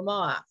snap them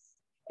off.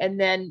 And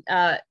then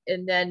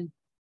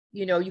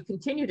you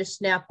continue to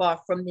snap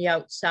off from the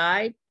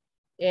outside,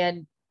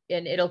 and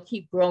it'll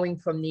keep growing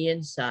from the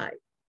inside.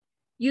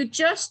 You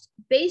just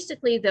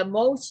basically, the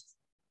most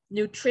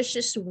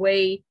nutritious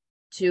way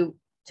to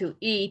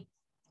eat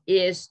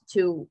is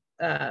to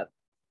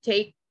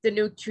take the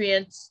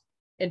nutrients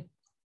and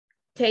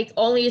take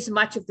only as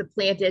much of the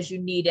plant as you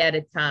need at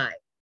a time.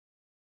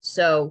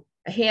 So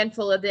a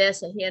handful of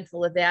this, a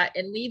handful of that,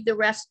 and leave the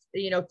rest,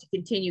 to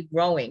continue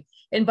growing.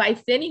 And by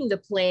thinning the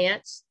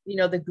plants,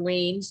 the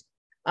greens,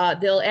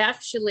 they'll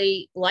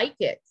actually like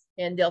it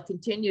and they'll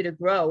continue to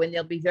grow and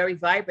they'll be very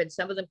vibrant.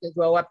 Some of them can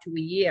grow up to a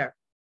year,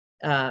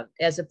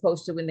 as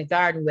opposed to in the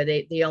garden where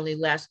they only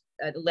last,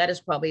 lettuce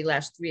probably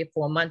lasts 3 or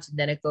 4 months and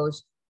then it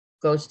goes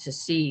to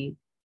seed.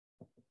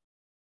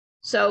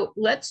 So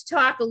let's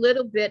talk a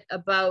little bit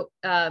about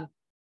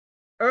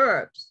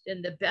herbs.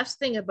 And the best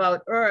thing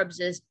about herbs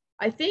is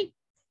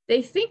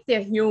they think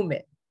they're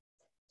human.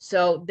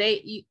 So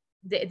they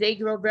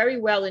grow very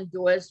well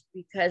indoors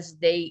because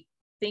they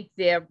think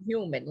they're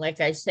human. Like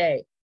I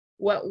say,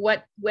 what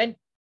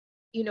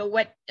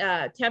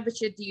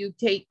temperature do you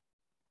take?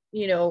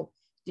 Do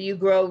you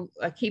grow,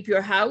 keep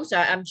your house?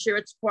 I'm sure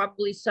it's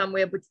probably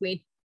somewhere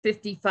between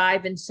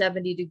 55 and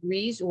 70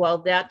 degrees. Well,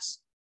 that's,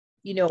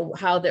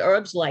 how the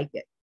herbs like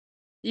it.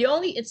 The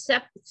only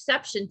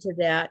exception to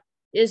that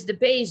is the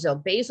basil.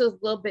 Basil's a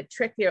little bit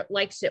trickier. It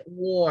likes it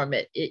warm.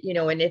 And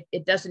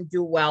it doesn't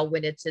do well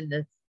when it's in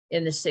the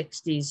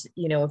 60s,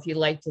 if you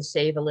like to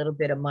save a little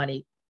bit of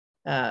money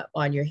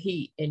on your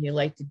heat and you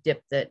like to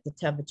dip the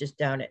temperatures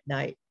down at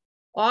night.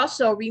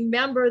 Also,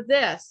 remember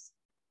this,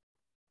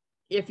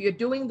 if you're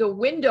doing the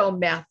window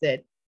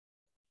method,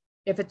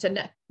 if it's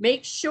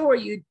make sure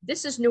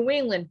this is New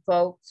England,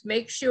 folks,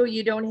 make sure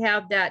you don't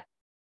have that,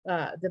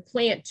 the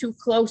plant too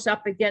close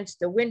up against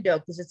the window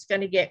because it's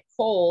going to get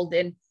cold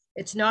and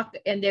it's not,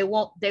 and they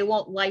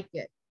won't like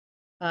it.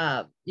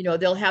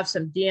 They'll have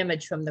some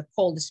damage from the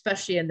cold,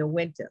 especially in the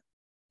winter,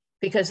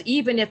 because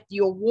even if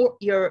your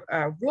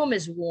room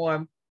is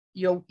warm,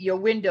 your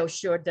window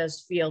sure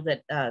does feel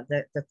that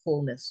the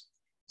coolness.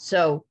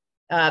 So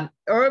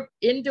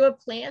indoor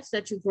plants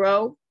that you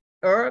grow,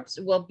 herbs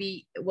they'll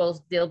be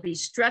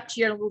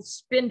stretchier, a little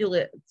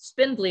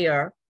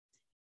spindlier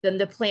than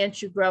the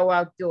plants you grow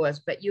outdoors.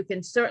 But you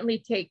can certainly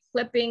take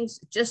clippings,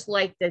 just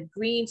like the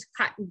greens,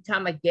 cut and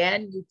come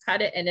again. You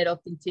cut it and it'll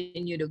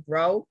continue to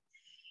grow.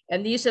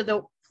 And these are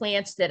the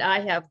plants that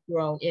I have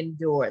grown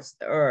indoors,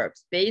 the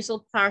herbs: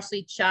 basil,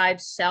 parsley,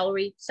 chives,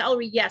 celery.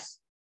 Celery, yes.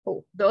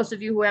 Oh, those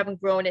of you who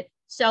haven't grown it,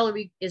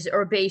 celery is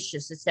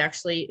herbaceous. It's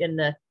actually in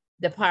the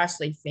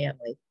parsley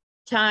family.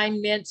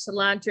 Thyme, mint,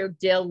 cilantro,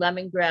 dill,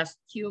 lemongrass,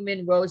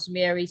 cumin,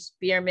 rosemary,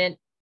 spearmint,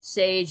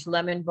 sage,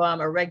 lemon balm,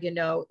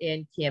 oregano,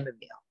 and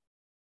chamomile.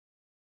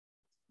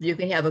 You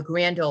can have a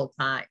grand old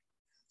time.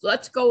 So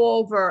let's go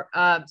over,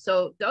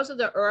 so those are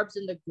the herbs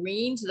and the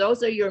greens.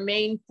 Those are your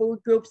main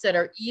food groups that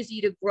are easy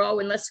to grow,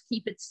 and let's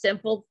keep it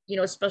simple,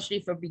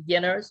 especially for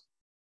beginners.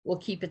 We'll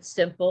keep it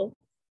simple.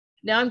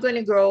 Now I'm going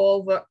to go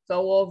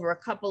over a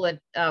couple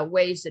of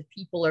ways that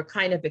people are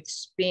kind of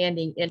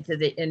expanding into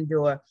the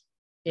indoor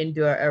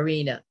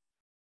arena.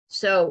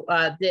 So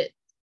the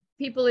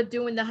people are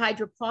doing the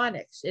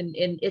hydroponics, and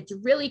it's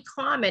really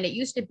common. It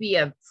used to be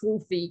a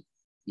proofy,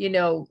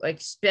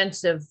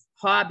 expensive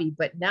hobby,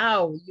 but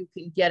now you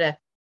can get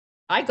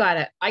I got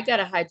a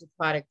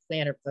hydroponic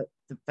planter for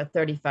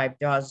 $35.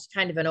 It's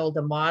kind of an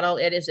older model.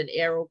 It is an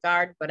aero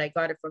garden, but I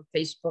got it from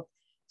Facebook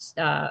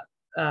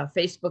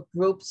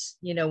groups,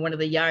 one of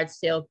the yard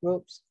sale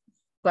groups.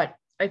 But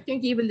I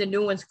think even the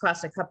new ones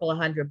cost a couple of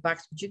 $100, but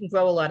you can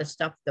grow a lot of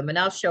stuff with them, and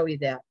I'll show you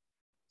that.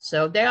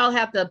 So they all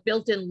have the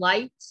built-in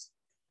lights,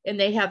 and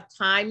they have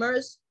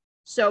timers.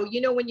 So,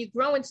 when you're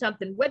growing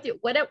something,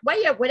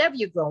 whatever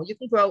you grow, you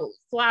can grow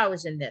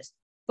flowers in this.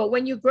 But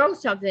when you grow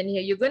something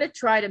here, you're going to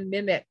try to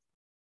mimic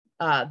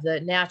the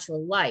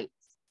natural light.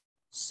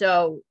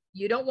 So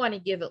you don't want to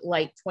give it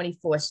light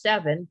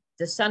 24/7.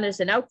 The sun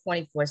isn't out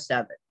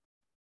 24/7.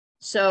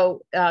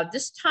 So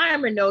this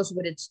timer knows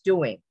what it's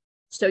doing.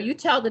 So you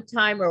tell the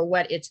timer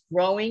what it's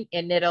growing,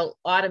 and it'll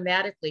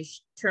automatically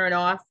turn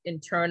off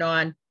and turn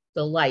on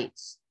the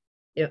lights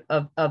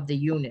of the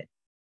unit.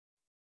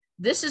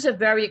 This is a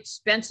very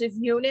expensive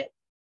unit.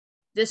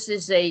 This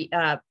is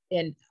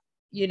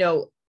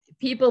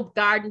people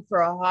garden for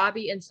a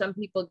hobby, and some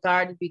people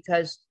garden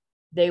because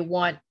they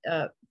want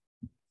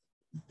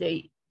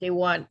they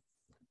want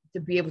to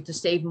be able to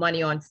save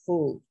money on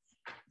food.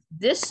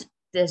 There's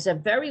a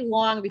very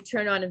long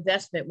return on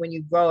investment when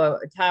you grow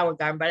a tower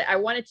garden, but I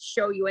wanted to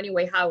show you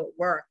anyway how it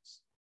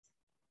works.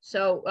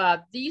 So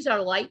these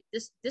are light.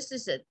 This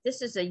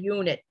is a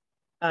unit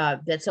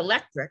that's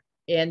electric,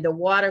 and the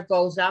water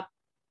goes up,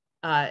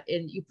 and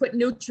you put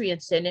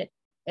nutrients in it,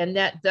 and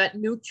that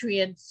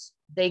nutrients,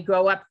 they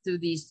go up through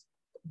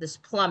this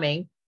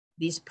plumbing,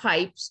 these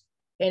pipes,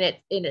 and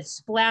it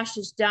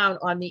splashes down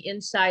on the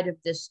inside of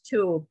this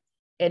tube,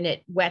 and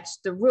it wets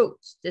the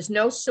roots. There's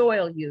no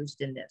soil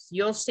used in this.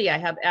 You'll see, I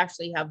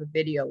actually have a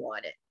video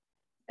on it.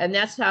 And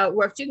that's how it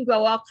works. You can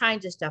grow all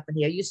kinds of stuff in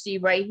here. You see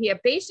right here,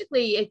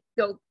 basically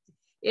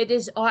it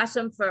is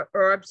awesome for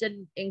herbs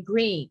and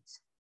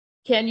greens.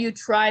 Can you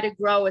try to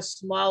grow a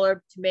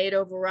smaller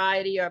tomato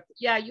variety? Or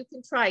yeah, you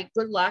can try.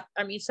 Good luck.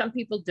 I mean, some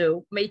people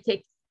do. May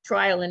take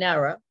trial and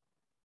error.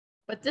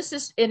 But this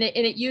is, and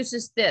it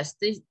uses this.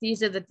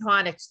 These are the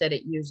tonics that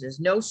it uses.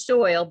 No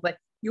soil, but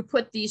you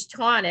put these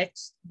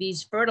tonics,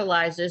 these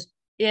fertilizers,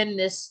 in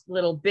this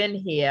little bin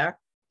here,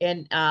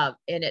 and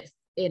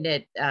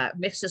it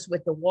mixes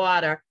with the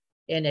water,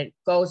 and it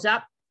goes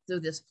up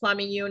through this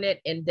plumbing unit,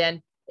 and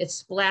then it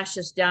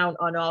splashes down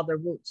on all the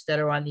roots that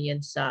are on the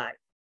inside.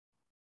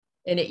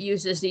 And it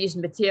uses these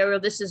material.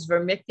 This is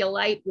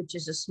vermiculite, which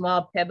is a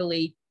small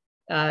pebbly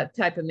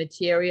type of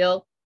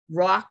material.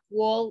 Rock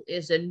wool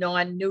is a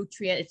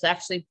non-nutrient. It's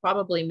actually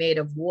probably made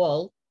of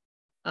wool.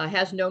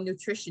 Has no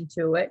nutrition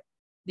to it.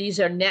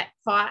 These are net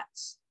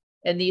pots,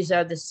 and these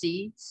are the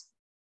seeds.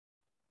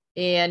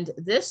 And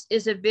this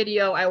is a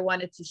video I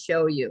wanted to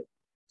show you.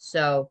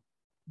 So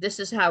this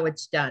is how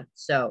it's done.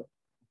 So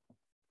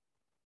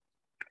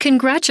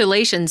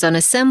congratulations on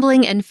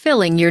assembling and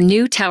filling your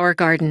new tower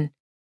garden.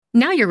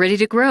 Now you're ready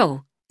to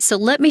grow. So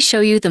let me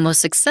show you the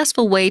most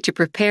successful way to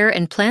prepare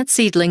and plant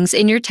seedlings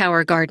in your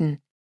tower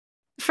garden.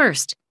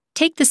 First,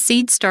 take the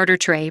seed starter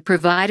tray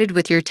provided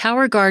with your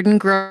tower garden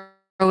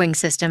growing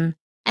system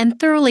and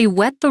thoroughly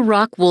wet the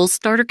rock wool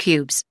starter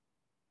cubes.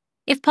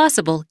 If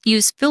possible,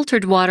 use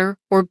filtered water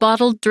or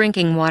bottled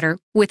drinking water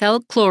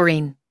without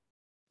chlorine.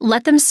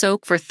 Let them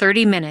soak for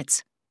 30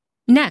 minutes.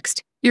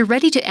 Next, you're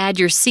ready to add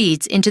your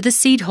seeds into the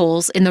seed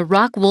holes in the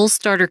rock wool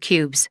starter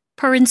cubes,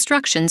 per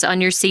instructions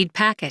on your seed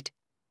packet.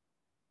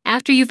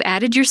 After you've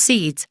added your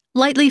seeds,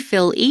 lightly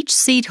fill each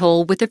seed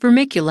hole with the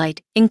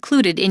vermiculite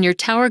included in your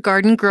tower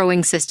garden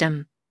growing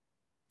system.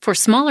 For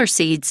smaller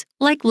seeds,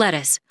 like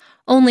lettuce,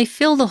 only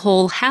fill the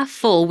hole half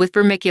full with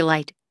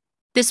vermiculite.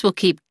 This will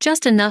keep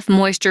just enough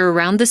moisture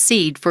around the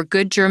seed for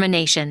good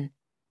germination.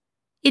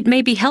 It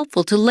may be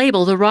helpful to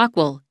label the rock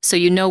wool so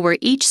you know where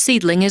each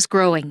seedling is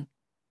growing.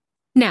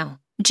 Now,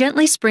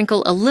 gently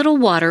sprinkle a little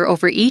water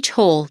over each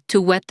hole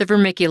to wet the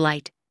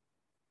vermiculite.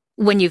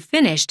 When you've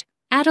finished,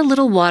 add a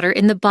little water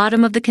in the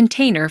bottom of the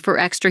container for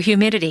extra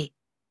humidity.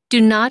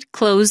 Do not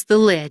close the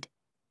lid.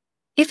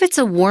 If it's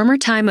a warmer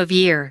time of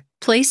year,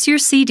 place your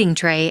seeding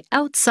tray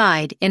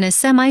outside in a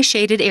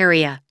semi-shaded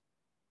area.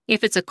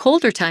 If it's a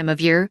colder time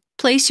of year,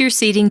 place your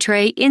seeding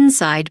tray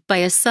inside by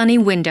a sunny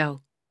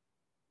window.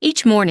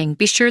 Each morning,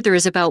 be sure there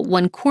is about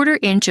 1/4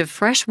 inch of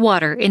fresh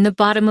water in the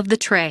bottom of the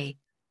tray.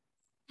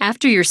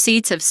 After your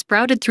seeds have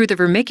sprouted through the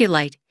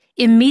vermiculite,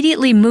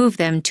 immediately move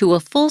them to a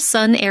full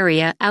sun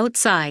area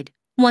outside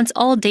once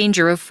all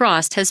danger of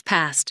frost has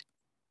passed.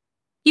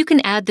 You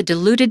can add the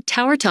diluted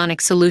tower tonic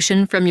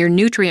solution from your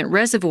nutrient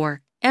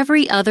reservoir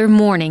every other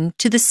morning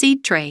to the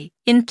seed tray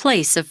in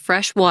place of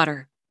fresh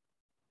water.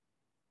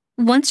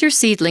 Once your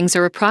seedlings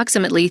are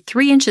approximately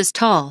 3 inches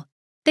tall,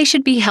 they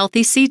should be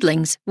healthy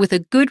seedlings with a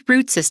good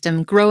root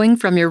system growing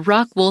from your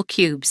rock wool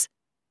cubes.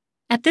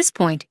 At this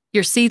point,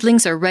 your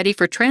seedlings are ready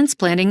for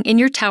transplanting in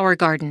your tower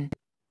garden.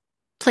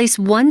 Place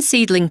 1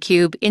 seedling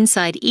cube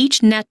inside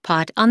each net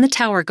pot on the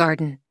tower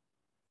garden.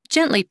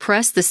 Gently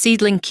press the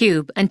seedling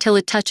cube until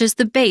it touches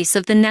the base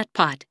of the net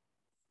pot.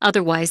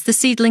 Otherwise, the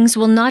seedlings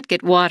will not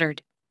get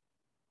watered.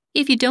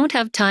 If you don't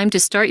have time to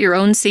start your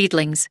own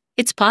seedlings,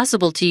 it's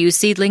possible to use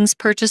seedlings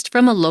purchased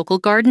from a local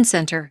garden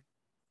center.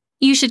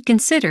 You should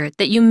consider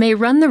that you may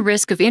run the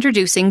risk of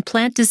introducing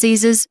plant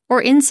diseases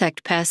or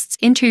insect pests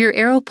into your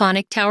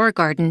aeroponic tower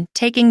garden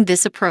taking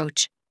this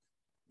approach.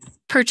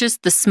 Purchase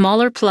the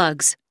smaller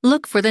plugs.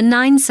 Look for the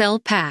 9-cell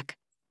pack.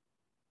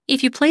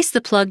 If you place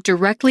the plug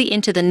directly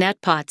into the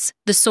net pots,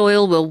 the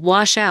soil will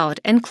wash out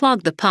and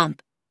clog the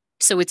pump.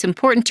 So it's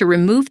important to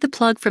remove the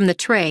plug from the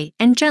tray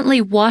and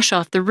gently wash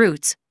off the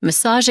roots,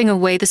 massaging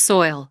away the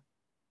soil.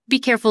 Be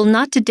careful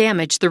not to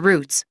damage the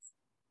roots.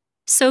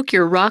 Soak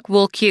your rock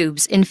wool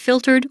cubes in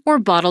filtered or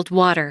bottled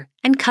water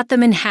and cut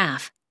them in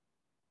half.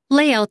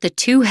 Lay out the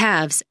 2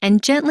 halves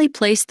and gently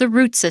place the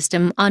root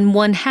system on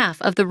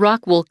 1/2 of the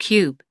rock wool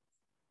cube.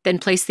 Then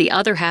place the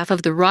other half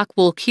of the rock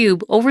wool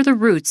cube over the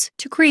roots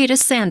to create a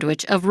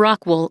sandwich of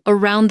rock wool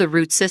around the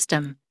root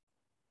system.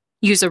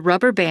 Use a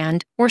rubber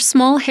band or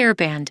small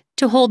hairband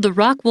to hold the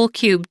rock wool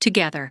cube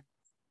together.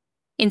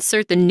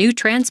 Insert the new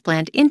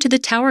transplant into the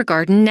tower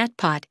garden net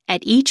pot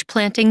at each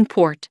planting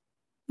port.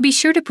 Be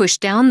sure to push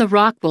down the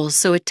rock wool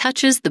so it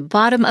touches the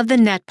bottom of the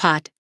net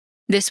pot.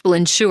 This will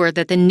ensure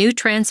that the new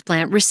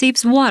transplant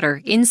receives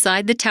water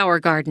inside the tower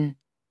garden.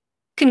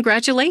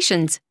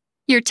 Congratulations!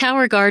 Your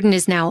tower garden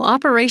is now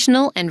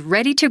operational and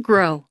ready to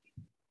grow.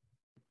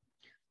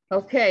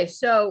 Okay,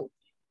 so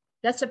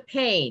that's a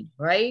pain,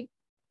 right?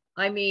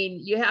 I mean,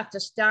 you have to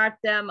start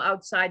them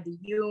outside the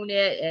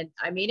unit, and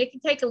I mean, it can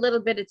take a little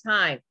bit of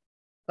time.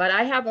 But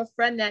I have a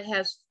friend that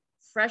has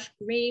fresh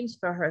greens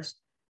for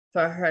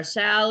her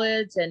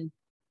salads, and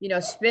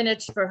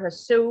spinach for her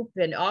soup,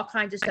 and all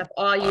kinds of stuff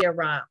all year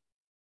round.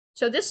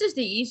 So this is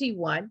the easy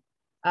one.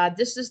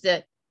 This is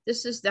the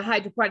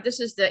hydroponic.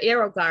 This is the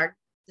AeroGuard.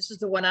 This is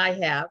the one I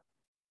have.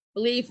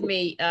 Believe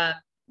me,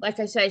 like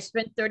I said, I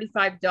spent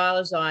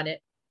 $35 on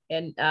it,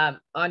 and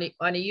on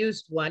a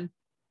used one.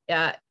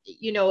 At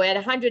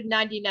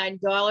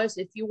 $199,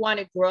 if you want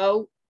to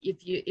grow,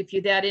 if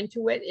you're that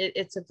into it,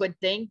 it's a good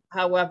thing.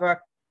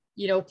 However,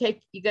 you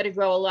got to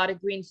grow a lot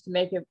of greens to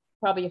make it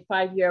probably a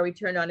 5-year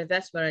return on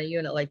investment on a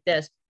unit like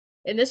this.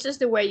 And this is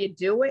the way you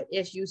do it.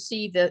 Is you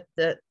see the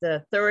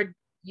 3rd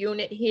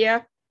unit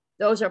here,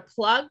 those are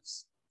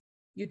plugs.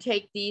 You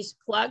take these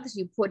plugs,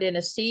 you put in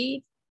a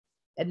seed,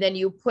 and then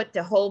you put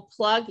the whole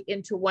plug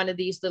into one of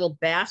these little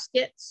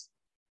baskets.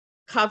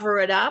 cover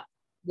it up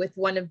with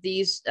one of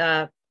these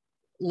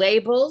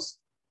labels,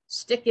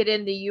 stick it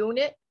in the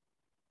unit,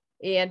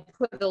 and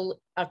put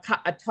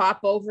a top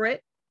over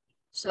it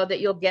so that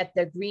you'll get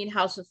the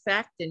greenhouse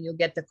effect and you'll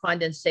get the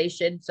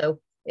condensation. So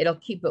it'll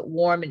keep it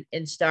warm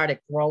and start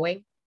it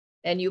growing.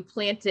 And you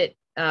plant it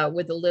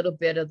with a little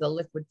bit of the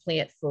liquid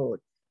plant food.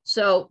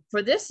 So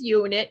for this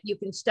unit, you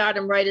can start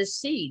them right as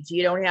seeds.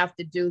 You don't have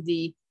to do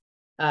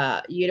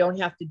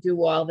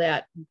all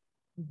that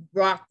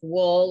rock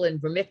wool and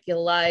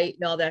vermiculite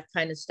and all that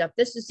kind of stuff.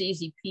 This is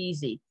easy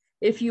peasy.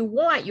 If you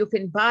want, you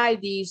can buy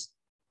these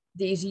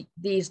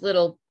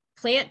little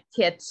plant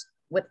kits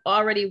with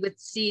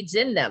seeds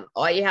in them.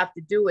 All you have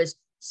to do is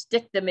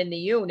stick them in the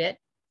unit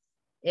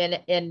and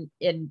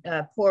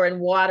pour in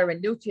water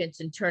and nutrients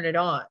and turn it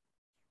on.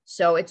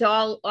 So it's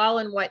all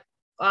in what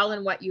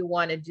you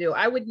want to do.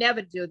 I would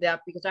never do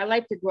that because I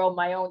like to grow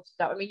my own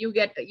stuff. I mean, you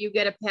get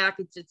a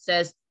package that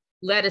says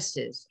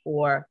lettuces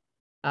or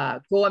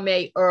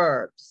gourmet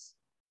herbs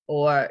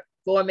or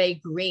gourmet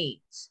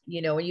greens.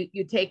 You know,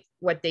 you take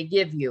what they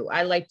give you.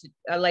 I like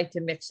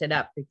to mix it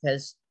up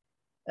because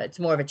it's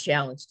more of a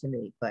challenge to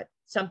me. But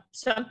some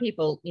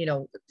people, you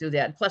know, do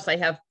that. And plus,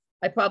 I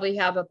probably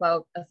have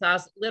about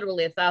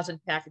 1,000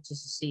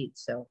 packages of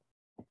seeds.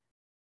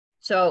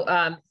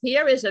 So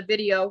here is a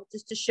video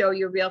just to show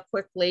you real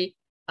quickly.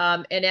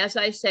 And as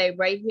I say,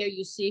 right here,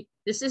 you see,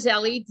 this is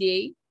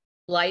LED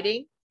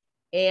lighting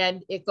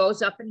and it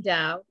goes up and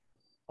down.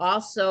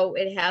 Also,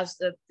 it has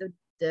the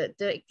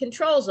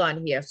controls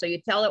on here. So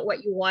you tell it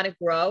what you want to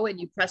grow and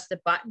you press the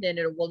button and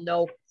it will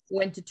know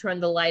when to turn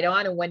the light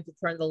on and when to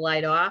turn the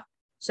light off.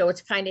 So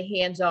it's kind of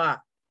hands off.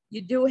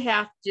 You do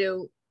have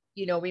to,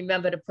 you know,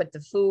 remember to put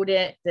the food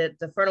in,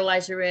 the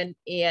fertilizer in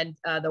and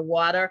the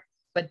water.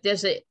 But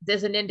there's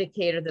an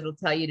indicator that'll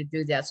tell you to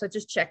do that. So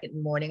just check it in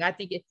the morning. I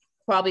think it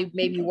probably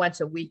maybe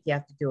once a week you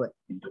have to do it.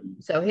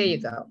 So here you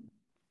go.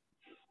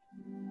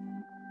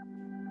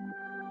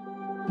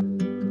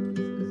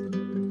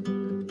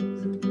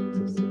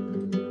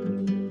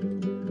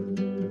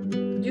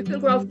 You can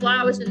grow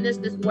flowers in this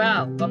as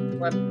well,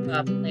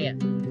 or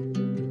plants.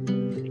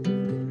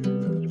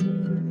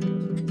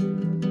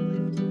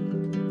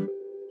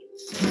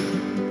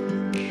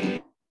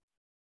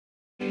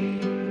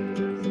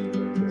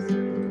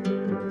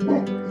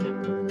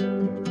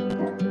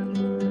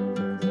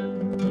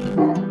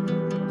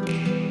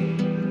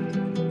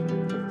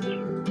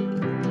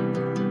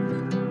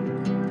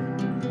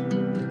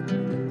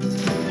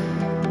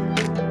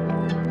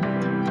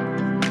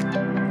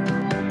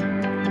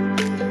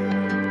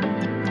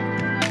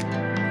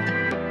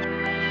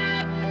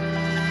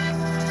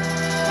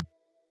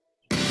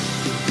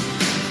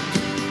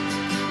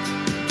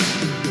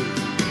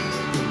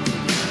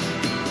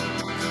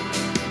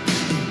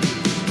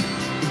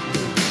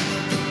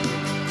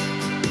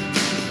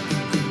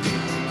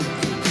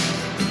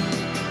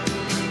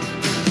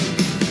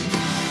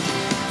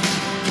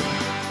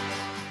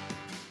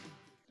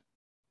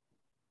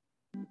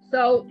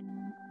 So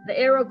the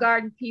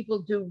AeroGarden people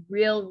do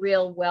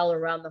real well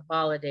around the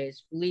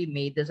holidays. Believe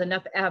me, there's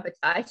enough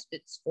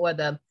advertisements for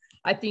them.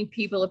 I think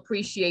people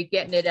appreciate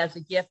getting it as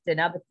a gift and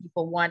other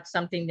people want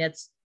something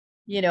that's,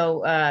 you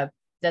know,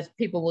 that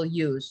people will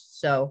use.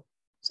 So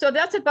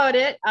that's about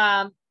it.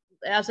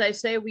 As I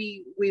say,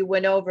 we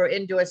went over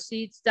indoor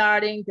seed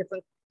starting,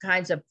 different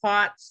kinds of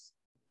pots,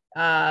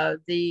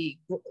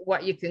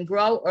 what you can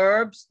grow,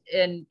 herbs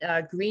and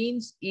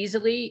greens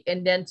easily,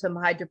 and then some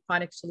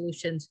hydroponic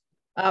solutions.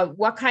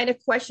 What kind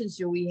of questions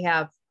do we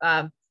have?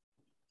 I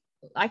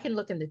can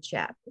look in the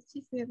chat. Let's see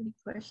if we have any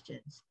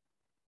questions.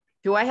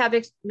 Do I have,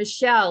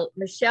 Michelle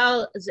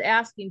is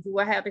asking, do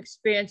I have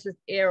experience with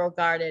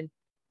AeroGarden?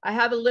 I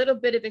have a little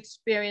bit of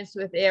experience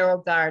with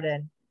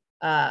AeroGarden.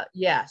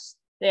 Yes,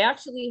 they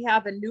actually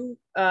have a new,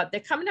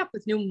 they're coming up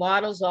with new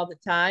models all the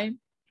time.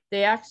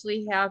 They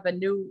actually have a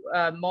new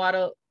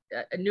model,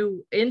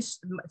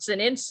 it's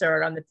an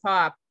insert on the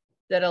top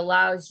that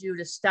allows you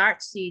to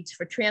start seeds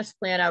for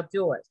transplant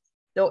outdoors.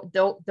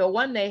 The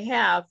one they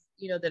have,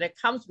 you know, that it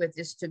comes with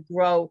is to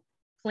grow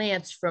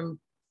plants from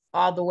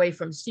all the way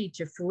from seed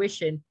to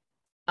fruition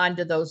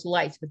under those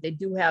lights. But they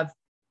do have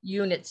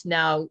units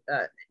now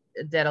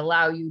that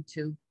allow you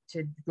to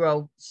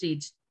grow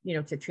seeds, you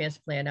know, to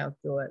transplant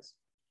outdoors.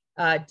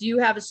 Do you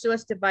have a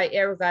source to buy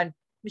AeroGarden?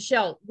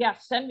 Michelle, yeah,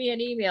 send me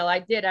an email. I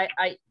did.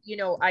 I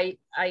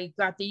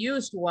got the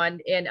used one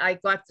and I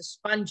got the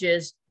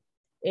sponges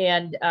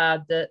and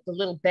the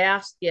little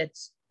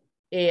baskets.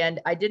 And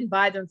I didn't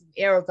buy them from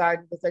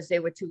AeroGarden because they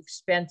were too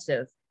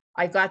expensive.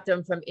 I got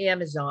them from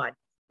Amazon,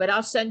 but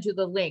I'll send you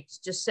the links.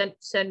 Just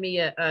send me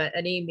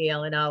an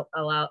email and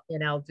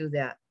I'll do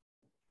that.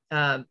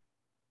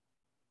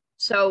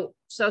 So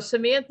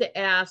Samantha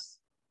asks,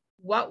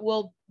 what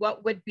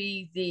would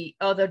be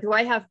do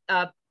I have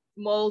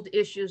mold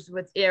issues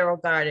with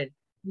AeroGarden?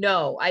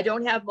 No, I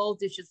don't have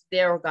mold issues with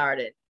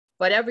AeroGarden,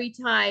 but every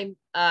time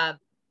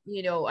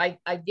you know, I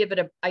give it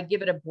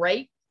a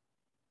break.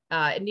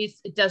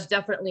 It does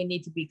definitely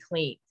need to be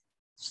cleaned.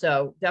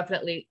 So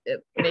definitely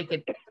make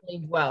it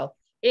cleaned well.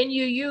 And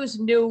you use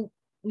new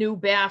new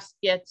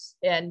baskets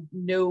and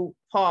new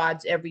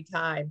pods every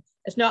time.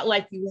 It's not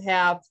like you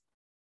have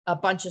a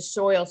bunch of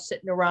soil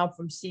sitting around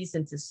from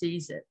season to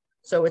season.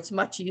 So it's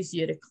much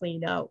easier to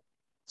clean out.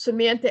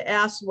 Samantha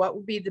asked, what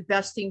would be the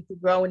best thing to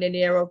grow in an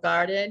aero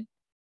garden?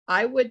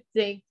 I would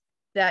think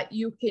that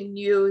you can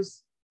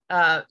use,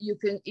 you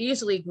can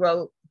easily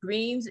grow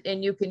greens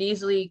and you can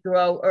easily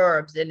grow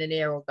herbs in an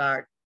aero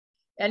garden.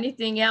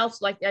 Anything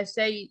else, like I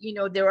say, you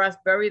know, there are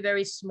very,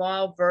 very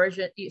small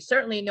version,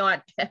 certainly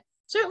not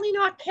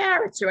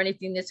carrots or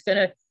anything that's going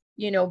to,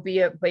 you know, be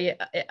a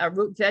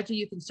root veggie.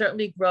 You can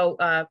certainly grow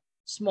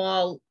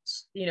small,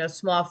 you know,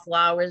 small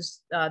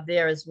flowers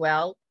there as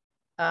well.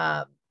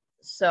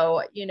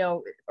 So, you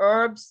know,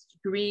 herbs,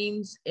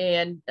 greens,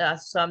 and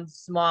some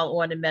small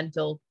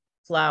ornamental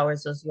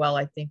flowers as well,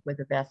 I think were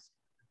the best.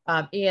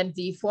 And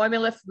the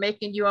formula for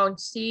making your own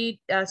seed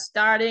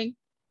starting,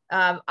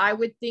 I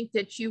would think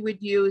that you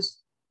would use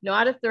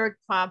not a third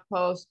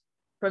compost.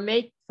 For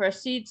a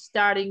seed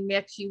starting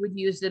mix, you would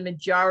use the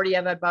majority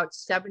of about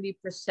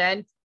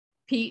 70%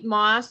 peat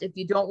moss. If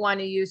you don't want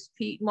to use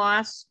peat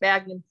moss,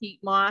 sphagnum peat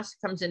moss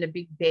comes in a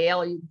big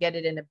bale, you can get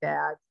it in a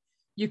bag.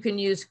 You can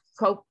use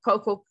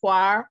coco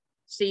coir,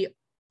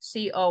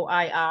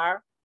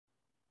 C-O-I-R,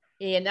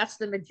 and that's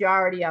the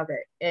majority of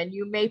it. And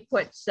you may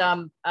put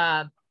some,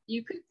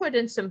 you can put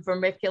in some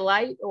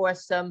vermiculite or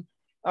some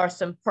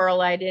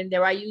perlite in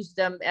there. I use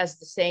them as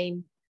the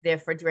same there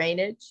for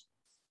drainage.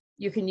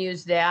 You can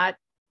use that.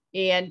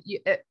 And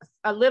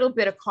a little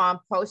bit of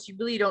compost. You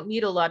really don't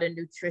need a lot of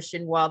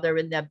nutrition while they're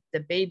in the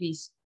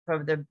babies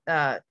from the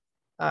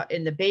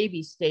in the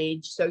baby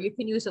stage. So you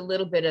can use a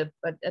little bit of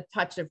a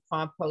touch of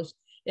compost.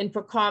 And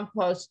for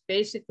compost,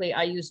 basically,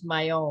 I use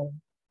my own.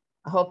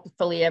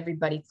 Hopefully,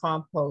 everybody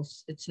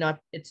composts. It's not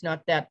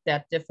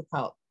that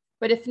difficult.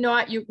 But if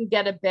not, you can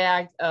get a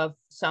bag of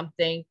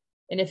something.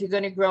 And if you're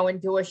going to grow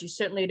indoors, you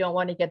certainly don't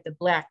want to get the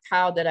black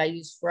cow that I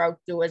use for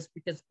outdoors,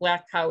 because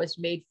black cow is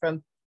made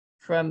from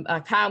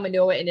cow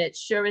manure, and it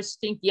sure is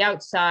stinky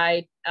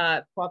outside,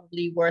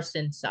 probably worse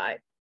inside.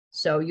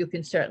 So you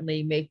can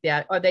certainly make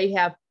that. Or they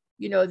have,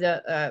 you know,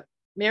 the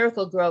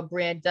Miracle Grow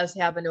brand does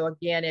have an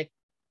organic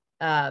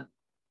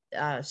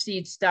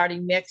seed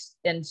starting mix,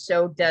 and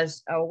so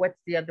does, what's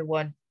the other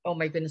one? Oh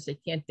my goodness, I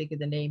can't think of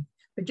the name.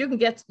 But you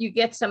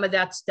get some of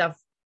that stuff,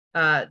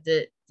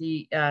 the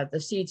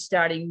seed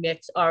starting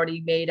mix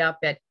already made up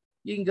at.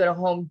 You can go to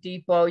Home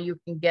Depot. You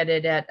can get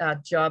it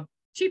at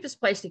cheapest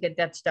place to get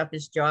that stuff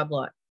is Job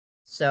Lot.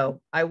 So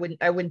I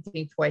wouldn't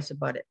think twice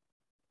about it.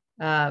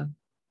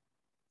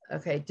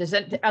 Okay,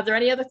 are there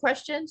any other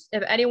questions?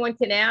 If anyone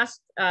can ask,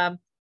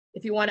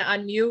 if you want to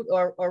unmute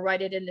or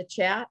write it in the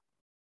chat.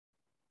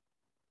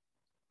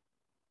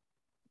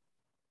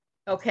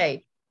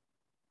 Okay,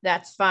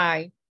 that's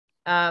fine.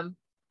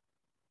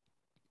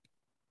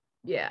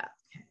 Yeah.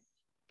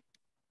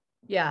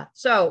 Yeah,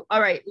 so, all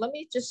right, let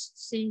me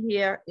just see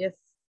here if,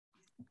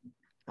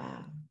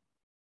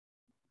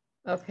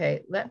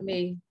 okay, let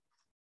me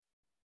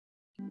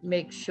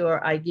make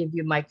sure I give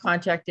you my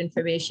contact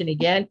information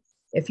again.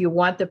 If you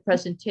want the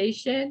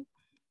presentation,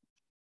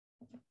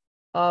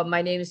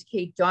 my name is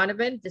Kate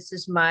Donovan. This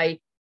is my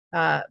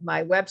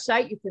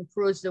website. You can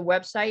peruse the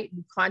website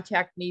and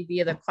contact me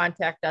via the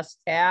Contact Us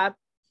tab.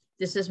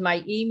 This is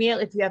my email.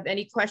 If you have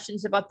any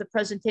questions about the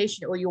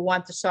presentation or you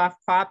want the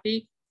soft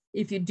copy,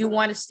 if you do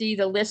want to see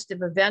the list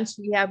of events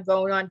we have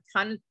going on,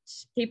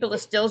 people are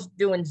still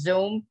doing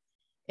Zoom,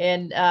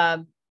 and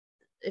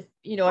if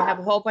you know, have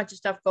a whole bunch of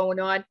stuff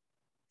going on,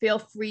 feel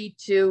free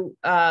to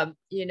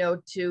you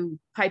know, to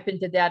pipe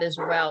into that as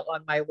well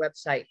on my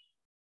website.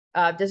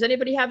 Does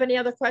anybody have any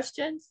other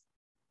questions?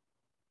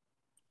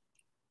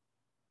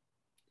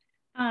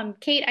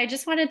 Kate, I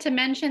just wanted to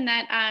mention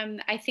that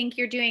I think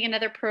you're doing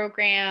another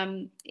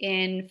program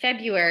in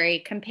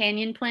February,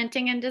 companion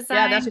planting and design.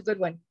 Yeah, that's a good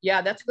one.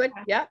 Yeah, that's good.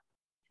 Yeah.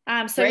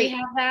 So great. We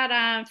have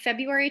that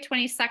February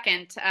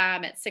 22nd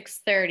at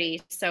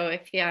 6:30. So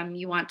if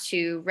you want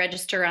to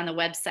register on the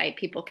website,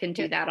 people can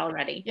do that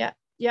already. Yeah.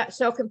 Yeah.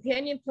 So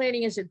companion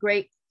planting is a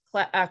great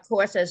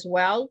course as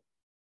well.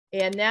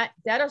 And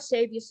that'll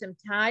save you some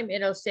time.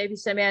 It'll save you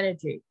some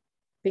energy.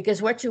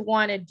 Because what you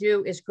want to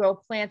do is grow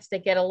plants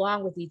that get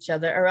along with each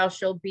other, or else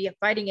you'll be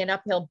fighting an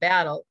uphill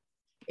battle,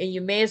 and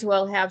you may as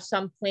well have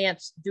some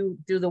plants do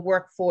the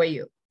work for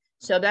you.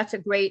 So that's a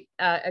great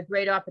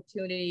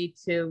opportunity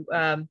to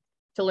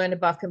learn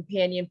about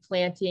companion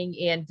planting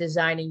and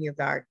designing your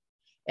garden,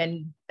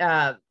 and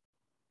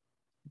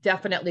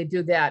definitely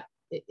do that.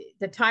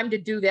 The time to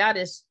do that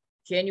is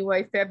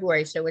January,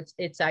 February, so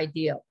it's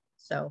ideal.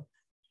 So,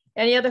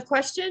 any other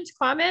questions,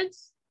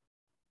 comments?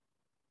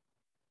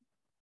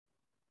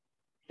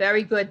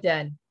 Very good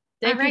then.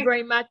 Thank you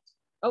very much.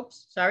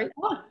 Oops, sorry.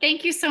 Oh,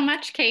 thank you so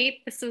much, Kate.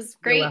 This was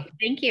great.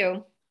 Thank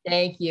you.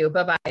 Thank you.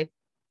 Bye-bye.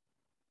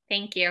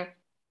 Thank you.